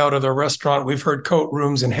about the layout of their restaurant. We've heard coat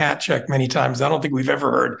rooms and hat check many times. I don't think we've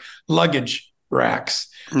ever heard luggage racks.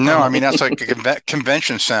 No, I mean, that's like a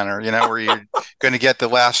convention center, where you're going to get the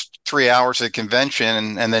last 3 hours of the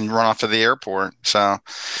convention and then run off to the airport. So,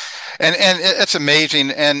 and it's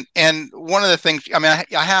amazing. And one of the things, I mean,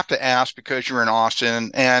 I have to ask, because you're in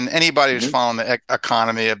Austin, and anybody who's following the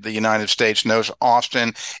economy of the United States knows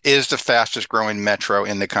Austin is the fastest growing metro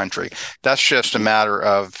in the country. That's just a matter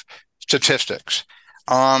of statistics.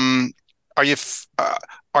 Are you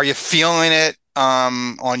feeling it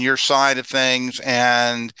on your side of things?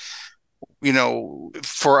 And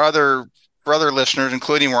for other listeners,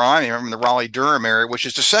 including where I'm in the Raleigh-Durham area, which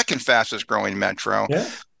is the second fastest growing metro. Yeah.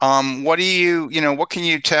 What can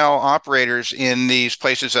you tell operators in these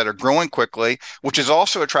places that are growing quickly, which is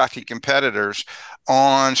also attracting competitors,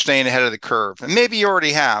 on staying ahead of the curve? And maybe you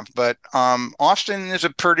already have, but Austin is a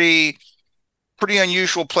pretty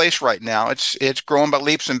unusual place right now. It's growing by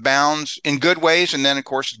leaps and bounds in good ways, and then of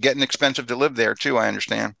course it's getting expensive to live there too, I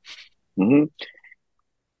understand. Mm-hmm.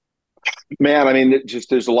 Man, I mean,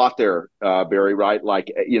 there's a lot there, Barry, right?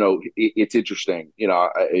 Like, it's interesting.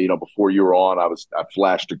 Before you were on, I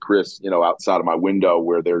flashed to Chris, outside of my window,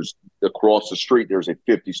 where there's across the street, there's a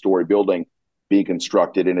 50-story building being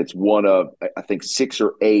constructed, and it's one of, I think, 6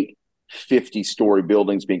 or 8 50-story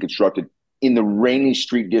buildings being constructed in the Rainey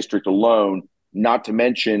Street district alone, not to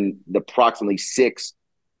mention the approximately 6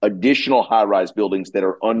 additional high-rise buildings that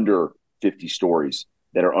are under 50 stories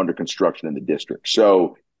that are under construction in the district.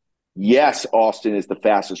 So yes, Austin is the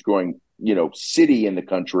fastest growing, city in the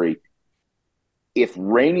country. If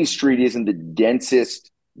Rainey Street isn't the densest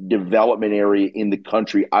development area in the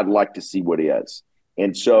country, I'd like to see what is.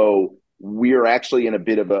 And so we're actually in a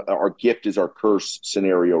bit of our gift is our curse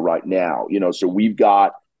scenario right now. So we've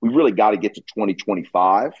really got to get to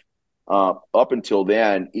 2025. Up until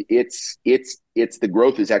then, it's the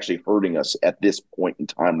growth is actually hurting us at this point in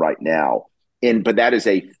time right now. But that is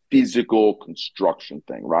a physical construction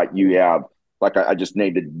thing, right? You have, like I just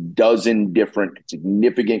named, a dozen different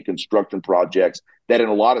significant construction projects that in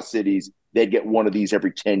a lot of cities, they'd get one of these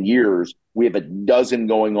every 10 years. We have a dozen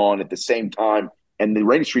going on at the same time. And the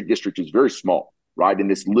Rainey Street district is very small, right?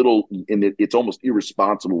 It's almost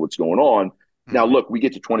irresponsible what's going on. Mm-hmm. Now, look, we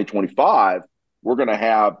get to 2025, we're going to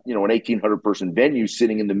have, an 1,800 person venue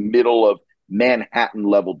sitting in the middle of Manhattan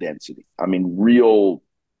level density. I mean, real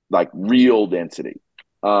density.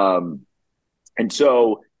 And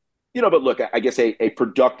so, but look, I guess a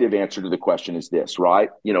productive answer to the question is this, right?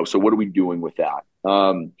 So what are we doing with that?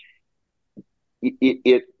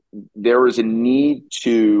 There is a need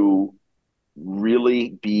to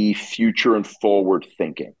really be future and forward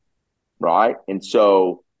thinking, right? And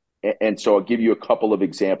so I'll give you a couple of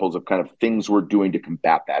examples of kind of things we're doing to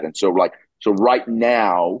combat that. And so right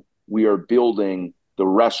now we are building the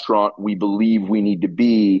restaurant we believe we need to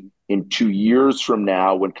be in 2 years from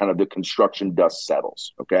now, when kind of the construction dust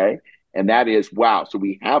settles. Okay. And that is, wow. So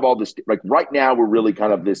we have all this, like right now we're really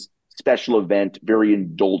kind of this special event, very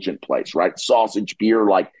indulgent place, right? Sausage, beer,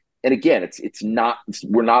 and again,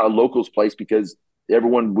 we're not a locals place because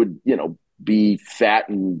everyone would, be fat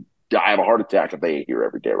and die of a heart attack if they ate here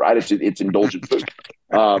every day, right? It's indulgent food.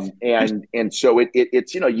 And so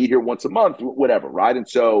it's, you eat here once a month, whatever. Right. And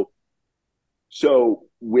so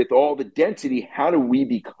with all the density, how do we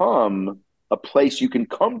become a place you can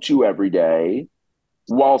come to every day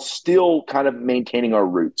while still kind of maintaining our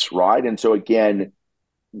roots, right? And so again,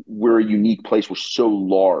 we're a unique place. We're so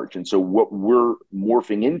large. And so what we're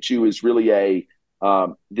morphing into is really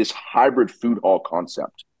this hybrid food hall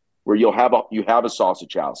concept where you have a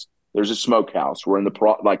sausage house. There's a smokehouse. We're in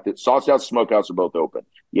the sausage house, smokehouse are both open.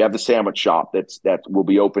 You have the sandwich shop that will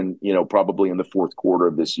be open, probably in the fourth quarter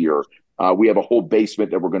of this year. We have a whole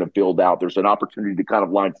basement that we're going to build out. There's an opportunity to kind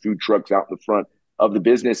of line food trucks out in the front of the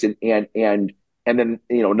business. And then,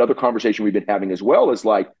 another conversation we've been having as well is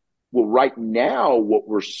like, well, right now, what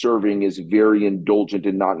we're serving is very indulgent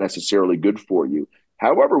and not necessarily good for you.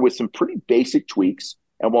 However, with some pretty basic tweaks,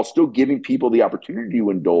 and while still giving people the opportunity to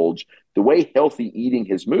indulge, the way healthy eating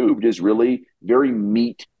has moved is really very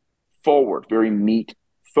meat forward, very meat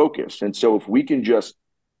focused. And so if we can just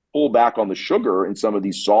pull back on the sugar in some of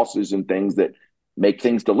these sauces and things that make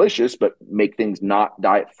things delicious, but make things not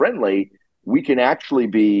diet friendly, we can actually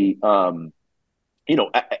be,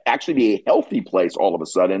 actually be a healthy place all of a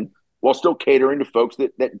sudden, while still catering to folks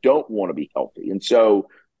that don't want to be healthy. And so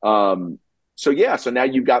now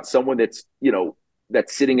you've got someone that's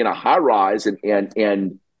sitting in a high rise and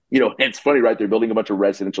it's funny, right? They're building a bunch of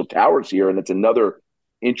residential towers here. And that's another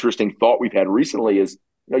interesting thought we've had recently is,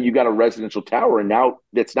 you've got a residential tower, and now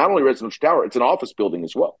it's not only a residential tower, it's an office building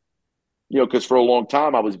as well. Because for a long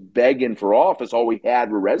time I was begging for office. All we had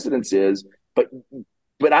were residences, but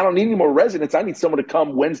I don't need any more residents. I need someone to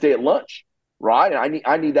come Wednesday at lunch, right? And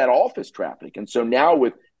I need that office traffic. And so now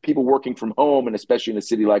with people working from home, and especially in a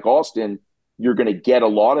city like Austin, you're going to get a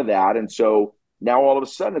lot of that. And so now all of a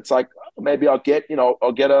sudden it's like, maybe I'll get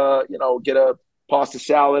a pasta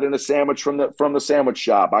salad and a sandwich from the sandwich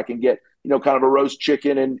shop. I can get, kind of a roast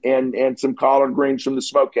chicken and some collard greens from the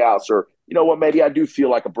smokehouse, or, maybe I do feel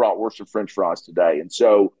like a bratwurst and French fries today. And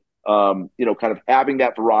so, kind of having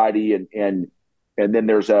that variety and then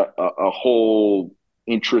there's a whole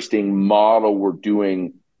interesting model we're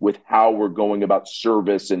doing with how we're going about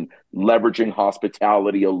service and leveraging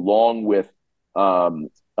hospitality along with a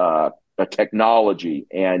technology,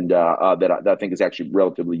 and that I think is actually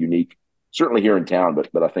relatively unique, certainly here in town,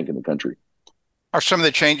 but I think in the country. Are some of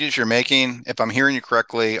the changes you're making, if I'm hearing you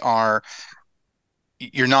correctly,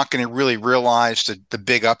 you're not going to really realize the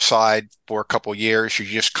big upside for a couple of years? You're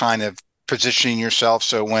just kind of positioning yourself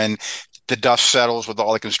so when the dust settles with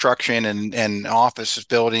all the construction and office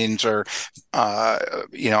buildings or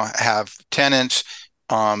have tenants,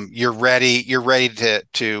 you're ready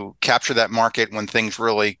to capture that market when things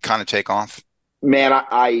really kind of take off? Man,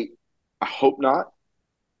 I hope not,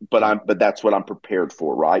 but that's what I'm prepared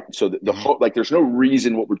for, right? So the whole, there's no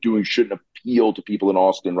reason what we're doing shouldn't appeal to people in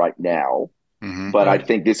Austin right now. Mm-hmm. But I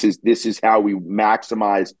think this is how we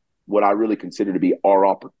maximize what I really consider to be our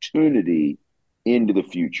opportunity into the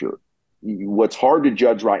future. What's hard to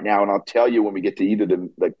judge right now, and I'll tell you when we get to either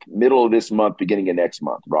the middle of this month, beginning of next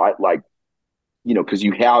month, right? Because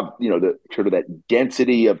you have, the sort of that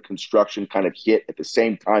density of construction kind of hit at the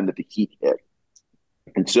same time that the heat hit.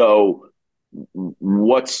 And so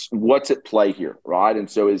what's at play here, right? And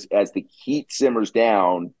so as the heat simmers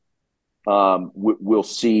down, we'll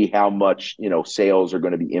see how much, sales are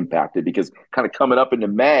going to be impacted, because kind of coming up into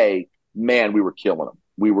May, man, we were killing them.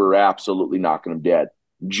 We were absolutely knocking them dead.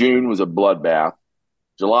 June was a bloodbath.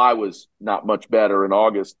 July was not much better. In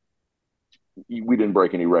August, we didn't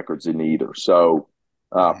break any records in either. So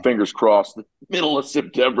fingers crossed the middle of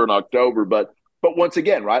September and October. But once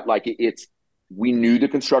again, right, we knew the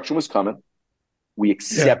construction was coming. We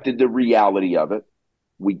accepted the reality of it.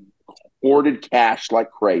 We hoarded cash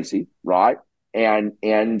like crazy, right?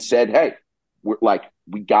 And said, hey,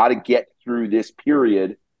 we got to get through this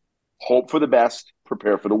period, hope for the best,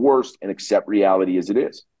 prepare for the worst, and accept reality as it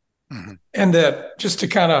is. Mm-hmm. And that, just to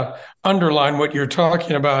kind of underline what you're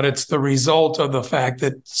talking about, it's the result of the fact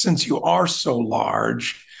that since you are so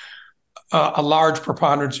large, a large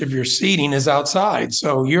preponderance of your seating is outside.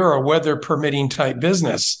 So you're a weather permitting type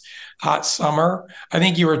business. Hot summer, I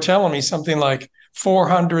think you were telling me something like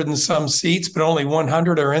 400 and some seats, but only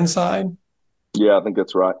 100 are inside. Yeah, I think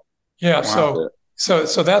that's right. Yeah. Wow.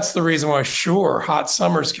 So that's the reason why, sure, hot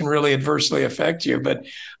summers can really adversely affect you. But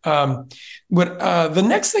the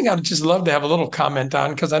next thing I'd just love to have a little comment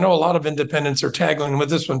on, because I know a lot of independents are tackling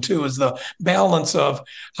with this one too, is the balance of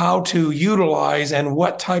how to utilize and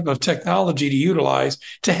what type of technology to utilize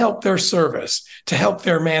to help their service, to help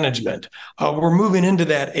their management. We're moving into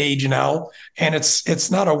that age now, and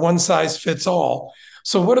it's not a one size fits all.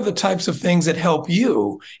 So what are the types of things that help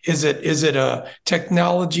you? Is it a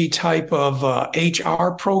technology type of HR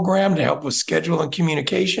program to help with schedule and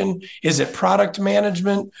communication? Is it product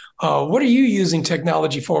management? What are you using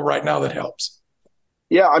technology for right now that helps?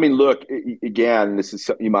 Yeah, I mean, look, again, this is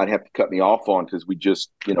something you might have to cut me off on, because we just,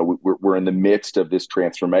 we're in the midst of this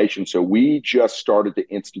transformation. So we just started to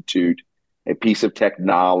institute a piece of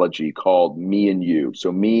technology called Me and You.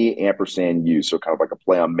 So me ampersand you. So kind of like a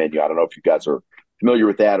play on menu. I don't know if you guys are familiar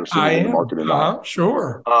with that or sitting in the market or not.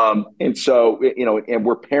 Sure. And so, and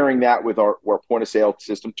we're pairing that with our point of sale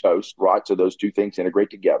system Toast, right? So those two things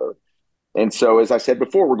integrate together. And so, as I said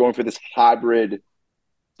before, we're going for this hybrid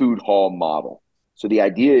food hall model. So the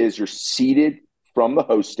idea is you're seated from the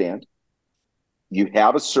host stand. You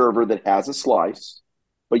have a server that has a slice,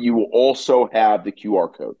 but you will also have the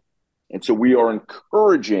QR code. And so we are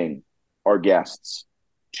encouraging our guests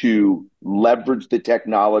to leverage the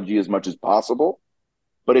technology as much as possible.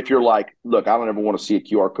 But if you're like, look, I don't ever want to see a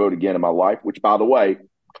QR code again in my life, which, by the way,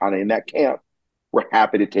 kind of in that camp, we're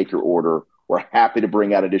happy to take your order, we're happy to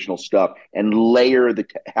bring out additional stuff and layer the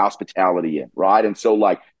hospitality in, right? And so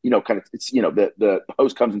kind of, it's, the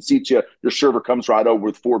host comes and seats you, your server comes right over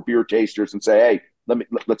with 4 beer tasters and say, hey,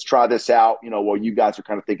 let's try this out. While you guys are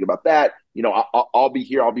kind of thinking about that, I'll be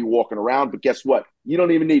here, I'll be walking around, but guess what? You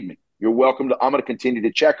don't even need me. You're welcome to, I'm going to continue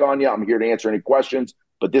to check on you. I'm here to answer any questions,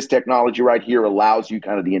 but this technology right here allows you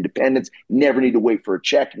kind of the independence. Never need to wait for a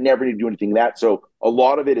check, never need to do anything like that. So a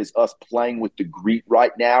lot of it is us playing with the greet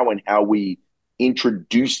right now and how we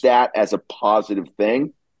introduce that as a positive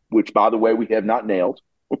thing, which, by the way, we have not nailed.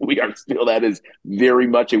 We are still, that is very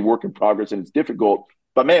much a work in progress and it's difficult.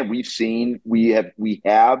 But man, we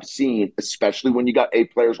have seen, especially when you got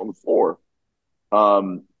 8 players on the floor,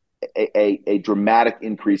 a dramatic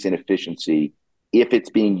increase in efficiency if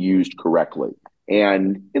it's being used correctly.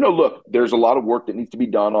 And, look, there's a lot of work that needs to be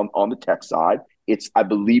done on the tech side. It's, I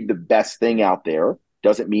believe, the best thing out there.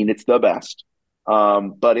 Doesn't mean it's the best,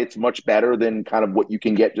 but it's much better than kind of what you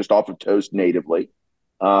can get just off of Toast natively.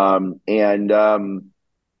 And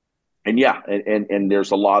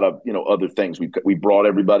there's a lot of, other things. We brought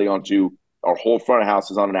everybody onto, our whole front of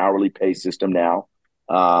house is on an hourly pay system now.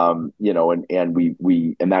 And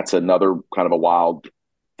that's another kind of a wild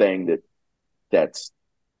thing that's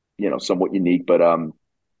somewhat unique, but I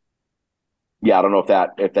don't know if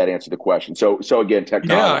that answered the question. So again,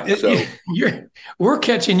 technology. We're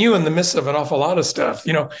catching you in the midst of an awful lot of stuff.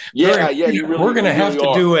 You really, we're going to have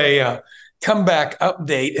really to do a comeback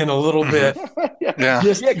update in a little bit.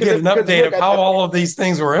 Just to get an update of how all of these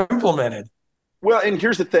things were implemented. Well, and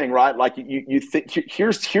here's the thing, right? Like you think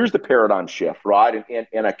here's the paradigm shift, right?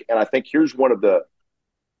 And I think here's one of the,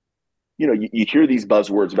 you hear these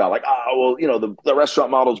buzzwords about like, the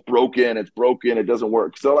restaurant model's broken, it doesn't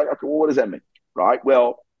work. So like, okay, well, what does that mean, right?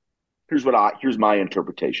 Well, here's my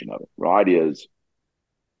interpretation of it, right? Is,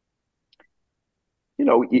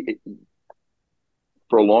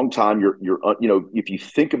 for a long time, you're if you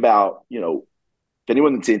think about, if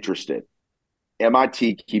anyone that's interested,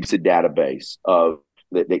 MIT keeps a database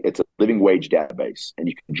it's a living wage database, and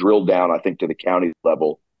you can drill down, I think, to the county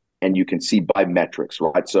level, and you can see by metrics,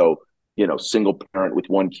 right? So, single parent with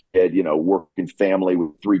 1 kid, working family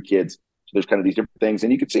with 3 kids. So there's kind of these different things,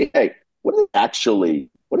 and you can see, hey, what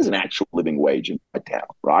is an actual living wage in my town,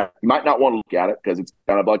 right? You might not want to look at it because it's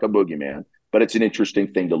kind of like a boogeyman, but it's an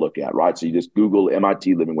interesting thing to look at, right? So you just Google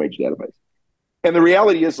MIT living wage database. And the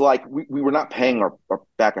reality is, like, we were not paying our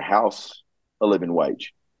back of house a living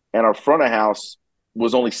wage, and our front of house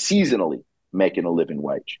was only seasonally making a living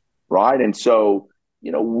wage, right? And so,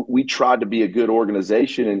 we tried to be a good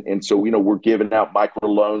organization, and so, we're giving out micro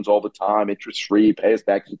loans all the time, interest free, pay us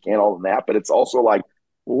back if you can, all of that. But it's also like,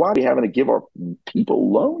 well, why are we having to give our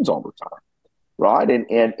people loans all the time, right?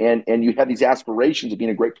 And you have these aspirations of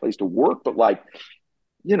being a great place to work, but like,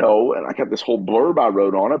 and I got this whole blurb I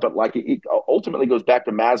wrote on it, but like it ultimately goes back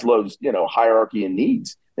to Maslow's, hierarchy and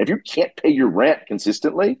needs. And if you can't pay your rent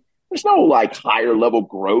consistently, there's no like higher level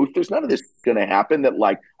growth. There's none of this going to happen that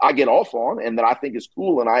like I get off on and that I think is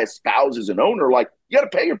cool and I espouse as an owner. Like, you got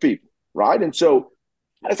to pay your people, right? And so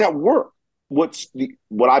how does that work? What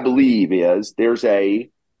I believe is there's a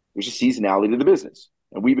seasonality to the business,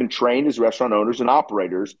 and we've been trained as restaurant owners and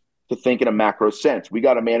operators to think in a macro sense. We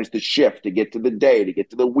got to manage the shift to get to the day, to get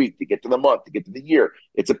to the week, to get to the month, to get to the year.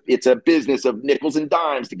 It's a business of nickels and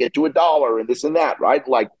dimes to get to $1 and this and that, right?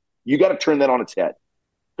 Like, you got to turn that on its head.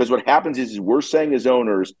 Because what happens is we're saying as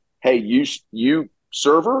owners, hey, you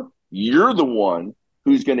server, you're the one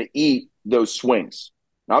who's going to eat those swings.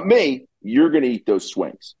 Not me. You're going to eat those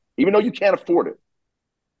swings, even though you can't afford it.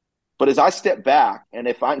 But as I step back, and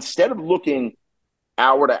if instead of looking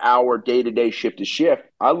hour to hour, day to day, shift to shift,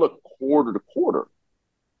 I look quarter to quarter,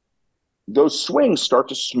 those swings start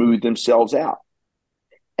to smooth themselves out.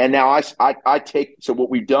 And now I take, so what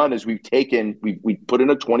we've done is we put in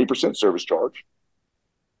a 20% service charge.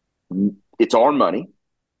 It's our money,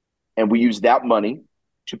 and we use that money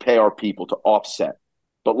to pay our people to offset.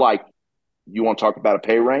 But like, you want to talk about a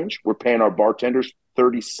pay range? We're paying our bartenders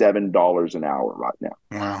 $37 an hour right now.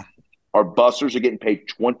 Wow. Our bussers are getting paid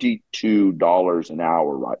 $22 an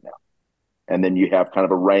hour right now. And then you have kind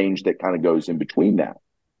of a range that kind of goes in between that.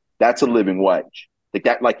 That's a living wage.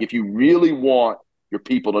 Like if you really want your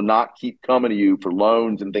people to not keep coming to you for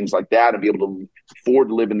loans and things like that and be able to afford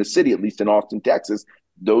to live in the city, at least in Austin, Texas,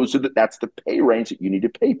 that's the pay range that you need to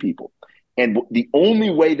pay people. And the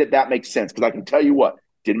only way that makes sense, because I can tell you what,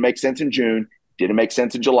 didn't make sense in June, didn't make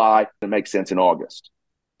sense in July, didn't make sense in August.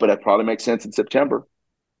 But it probably makes sense in September.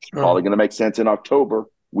 It's probably going to make sense in October.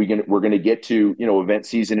 We're going to get to, event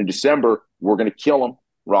season in December. We're going to kill them,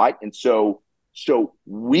 right? And so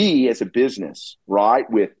we as a business, right,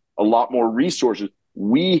 with a lot more resources,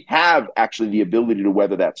 we have actually the ability to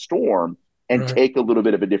weather that storm and take a little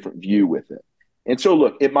bit of a different view with it. And so,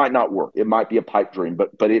 look, it might not work. It might be a pipe dream,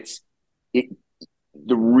 but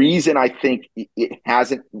the reason I think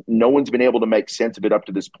no one's been able to make sense of it up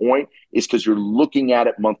to this point is because you're looking at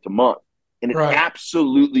it month to month. And it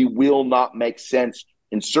absolutely will not make sense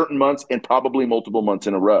in certain months and probably multiple months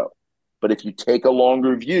in a row. But if you take a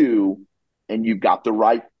longer view and you've got the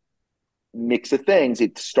right mix of things,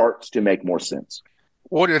 it starts to make more sense.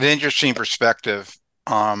 What an interesting perspective.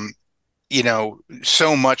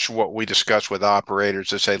 So much what we discuss with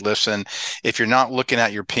operators is say, listen, if you're not looking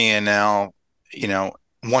at your P&L,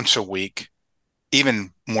 once a week,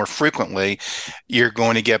 even more frequently, you're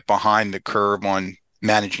going to get behind the curve on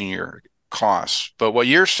managing your costs. But what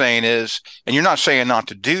you're saying is, and you're not saying not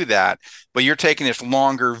to do that, but you're taking this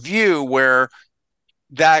longer view where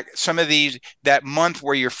that month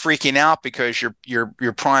where you're freaking out because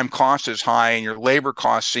your prime cost is high and your labor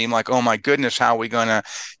costs seem like, oh my goodness, how are we going to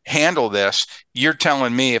handle this? You're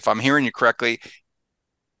telling me, if I'm hearing you correctly,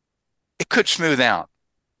 it could smooth out.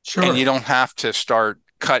 Sure. And you don't have to start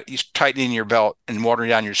tightening your belt and watering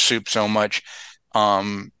down your soup so much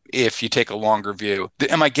if you take a longer view.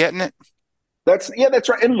 Am I getting it? That's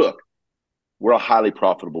right. And look, we're a highly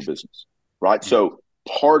profitable business, right? So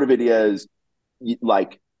part of it is you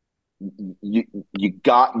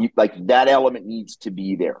that element needs to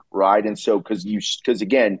be there, right? And so because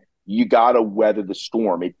again, you got to weather the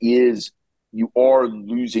storm. You are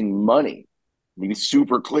losing money. Let me be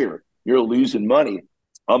super clear. You're losing money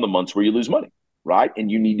on the months where you lose money, right?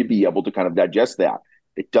 And you need to be able to kind of digest that.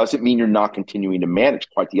 It doesn't mean you're not continuing to manage,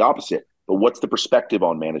 quite the opposite. But what's the perspective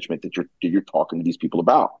on management that you're talking to these people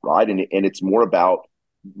about, right? And it's more about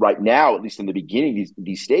right now, at least in the beginning,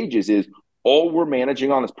 these stages, is all we're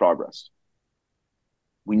managing on is progress.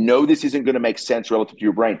 We know this isn't going to make sense relative to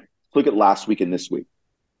your brain. Look at last week and this week.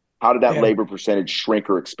 How did that labor percentage shrink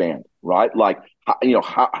or expand, right? Like,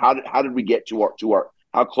 how did we get to our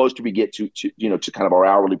how close do we get to kind of our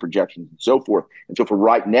hourly projections and so forth? And so for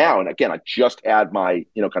right now, and again, I just had my,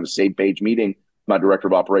 kind of same page meeting with my director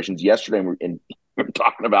of operations yesterday, and we're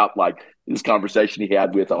talking about like this conversation he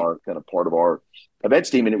had with our kind of part of our events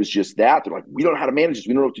team. And it was just that they're like, we don't know how to manage this.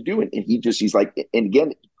 We don't know what to do. And he's like, and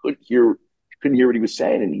again, couldn't hear what he was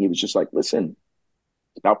saying. And he was just like, listen,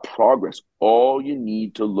 it's about progress. All you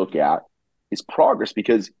need to look at is progress,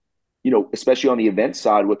 because especially on the event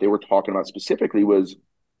side, what they were talking about specifically was,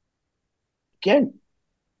 again,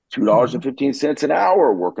 $2.15 an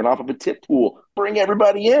hour, working off of a tip pool, bring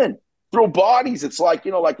everybody in, throw bodies. It's like,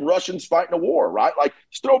 like Russians fighting a war, right? Like,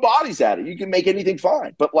 just throw bodies at it. You can make anything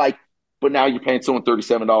fine. But now you're paying someone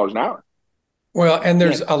 $37 an hour. Well, and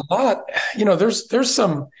there's a lot, there's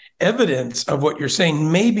some evidence of what you're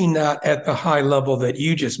saying, maybe not at the high level that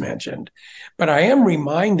you just mentioned, but I am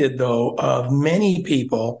reminded, though, of many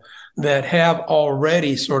people that have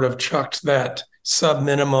already sort of chucked that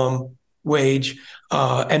sub-minimum wage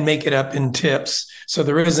and make it up in tips. So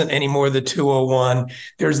there isn't any more the 201.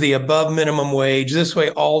 There's the above minimum wage. This way,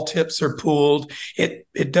 all tips are pooled.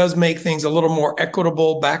 It does make things a little more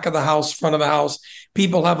equitable, back of the house, front of the house.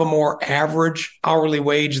 People have a more average hourly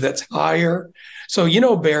wage that's higher. So,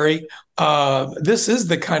 Barry, this is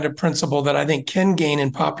the kind of principle that I think can gain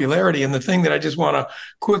in popularity. And the thing that I just want to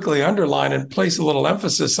quickly underline and place a little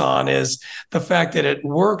emphasis on is the fact that it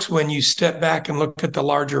works when you step back and look at the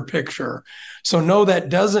larger picture. So no, that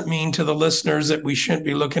doesn't mean to the listeners that we shouldn't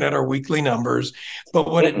be looking at our weekly numbers. But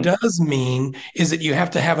what it does mean is that you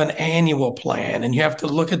have to have an annual plan and you have to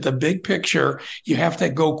look at the big picture. You have to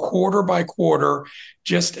go quarter by quarter,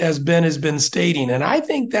 just as Ben has been stating. And I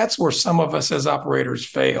think that's where some of us as operators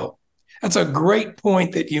fail. That's a great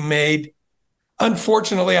point that you made.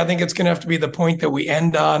 Unfortunately, I think it's going to have to be the point that we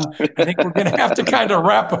end on. I think we're going to have to kind of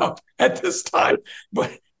wrap up at this time.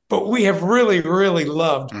 But we have really, really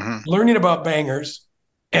loved learning about bangers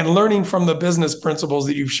and learning from the business principles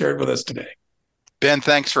that you've shared with us today. Ben,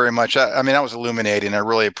 thanks very much. I mean, that was illuminating. I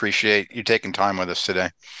really appreciate you taking time with us today.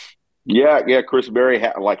 Yeah, Chris, very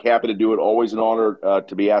happy to do it. Always an honor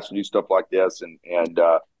to be asked to do stuff like this, and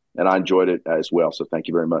I enjoyed it as well. So thank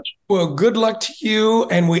you very much. Well, good luck to you.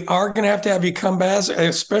 And we are going to have you come back,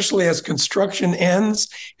 especially as construction ends,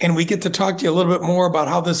 and we get to talk to you a little bit more about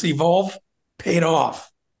how this Evolve paid off.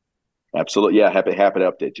 Absolutely. Yeah, happy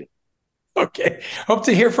to update you. Okay. Hope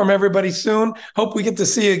to hear from everybody soon. Hope we get to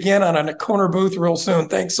see you again on a corner booth real soon.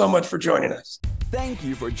 Thanks so much for joining us. Thank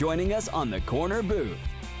you for joining us on the Corner Booth.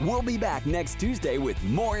 We'll be back next Tuesday with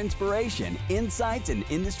more inspiration, insights, and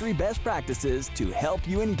industry best practices to help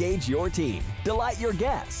you engage your team, delight your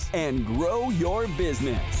guests, and grow your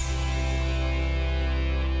business.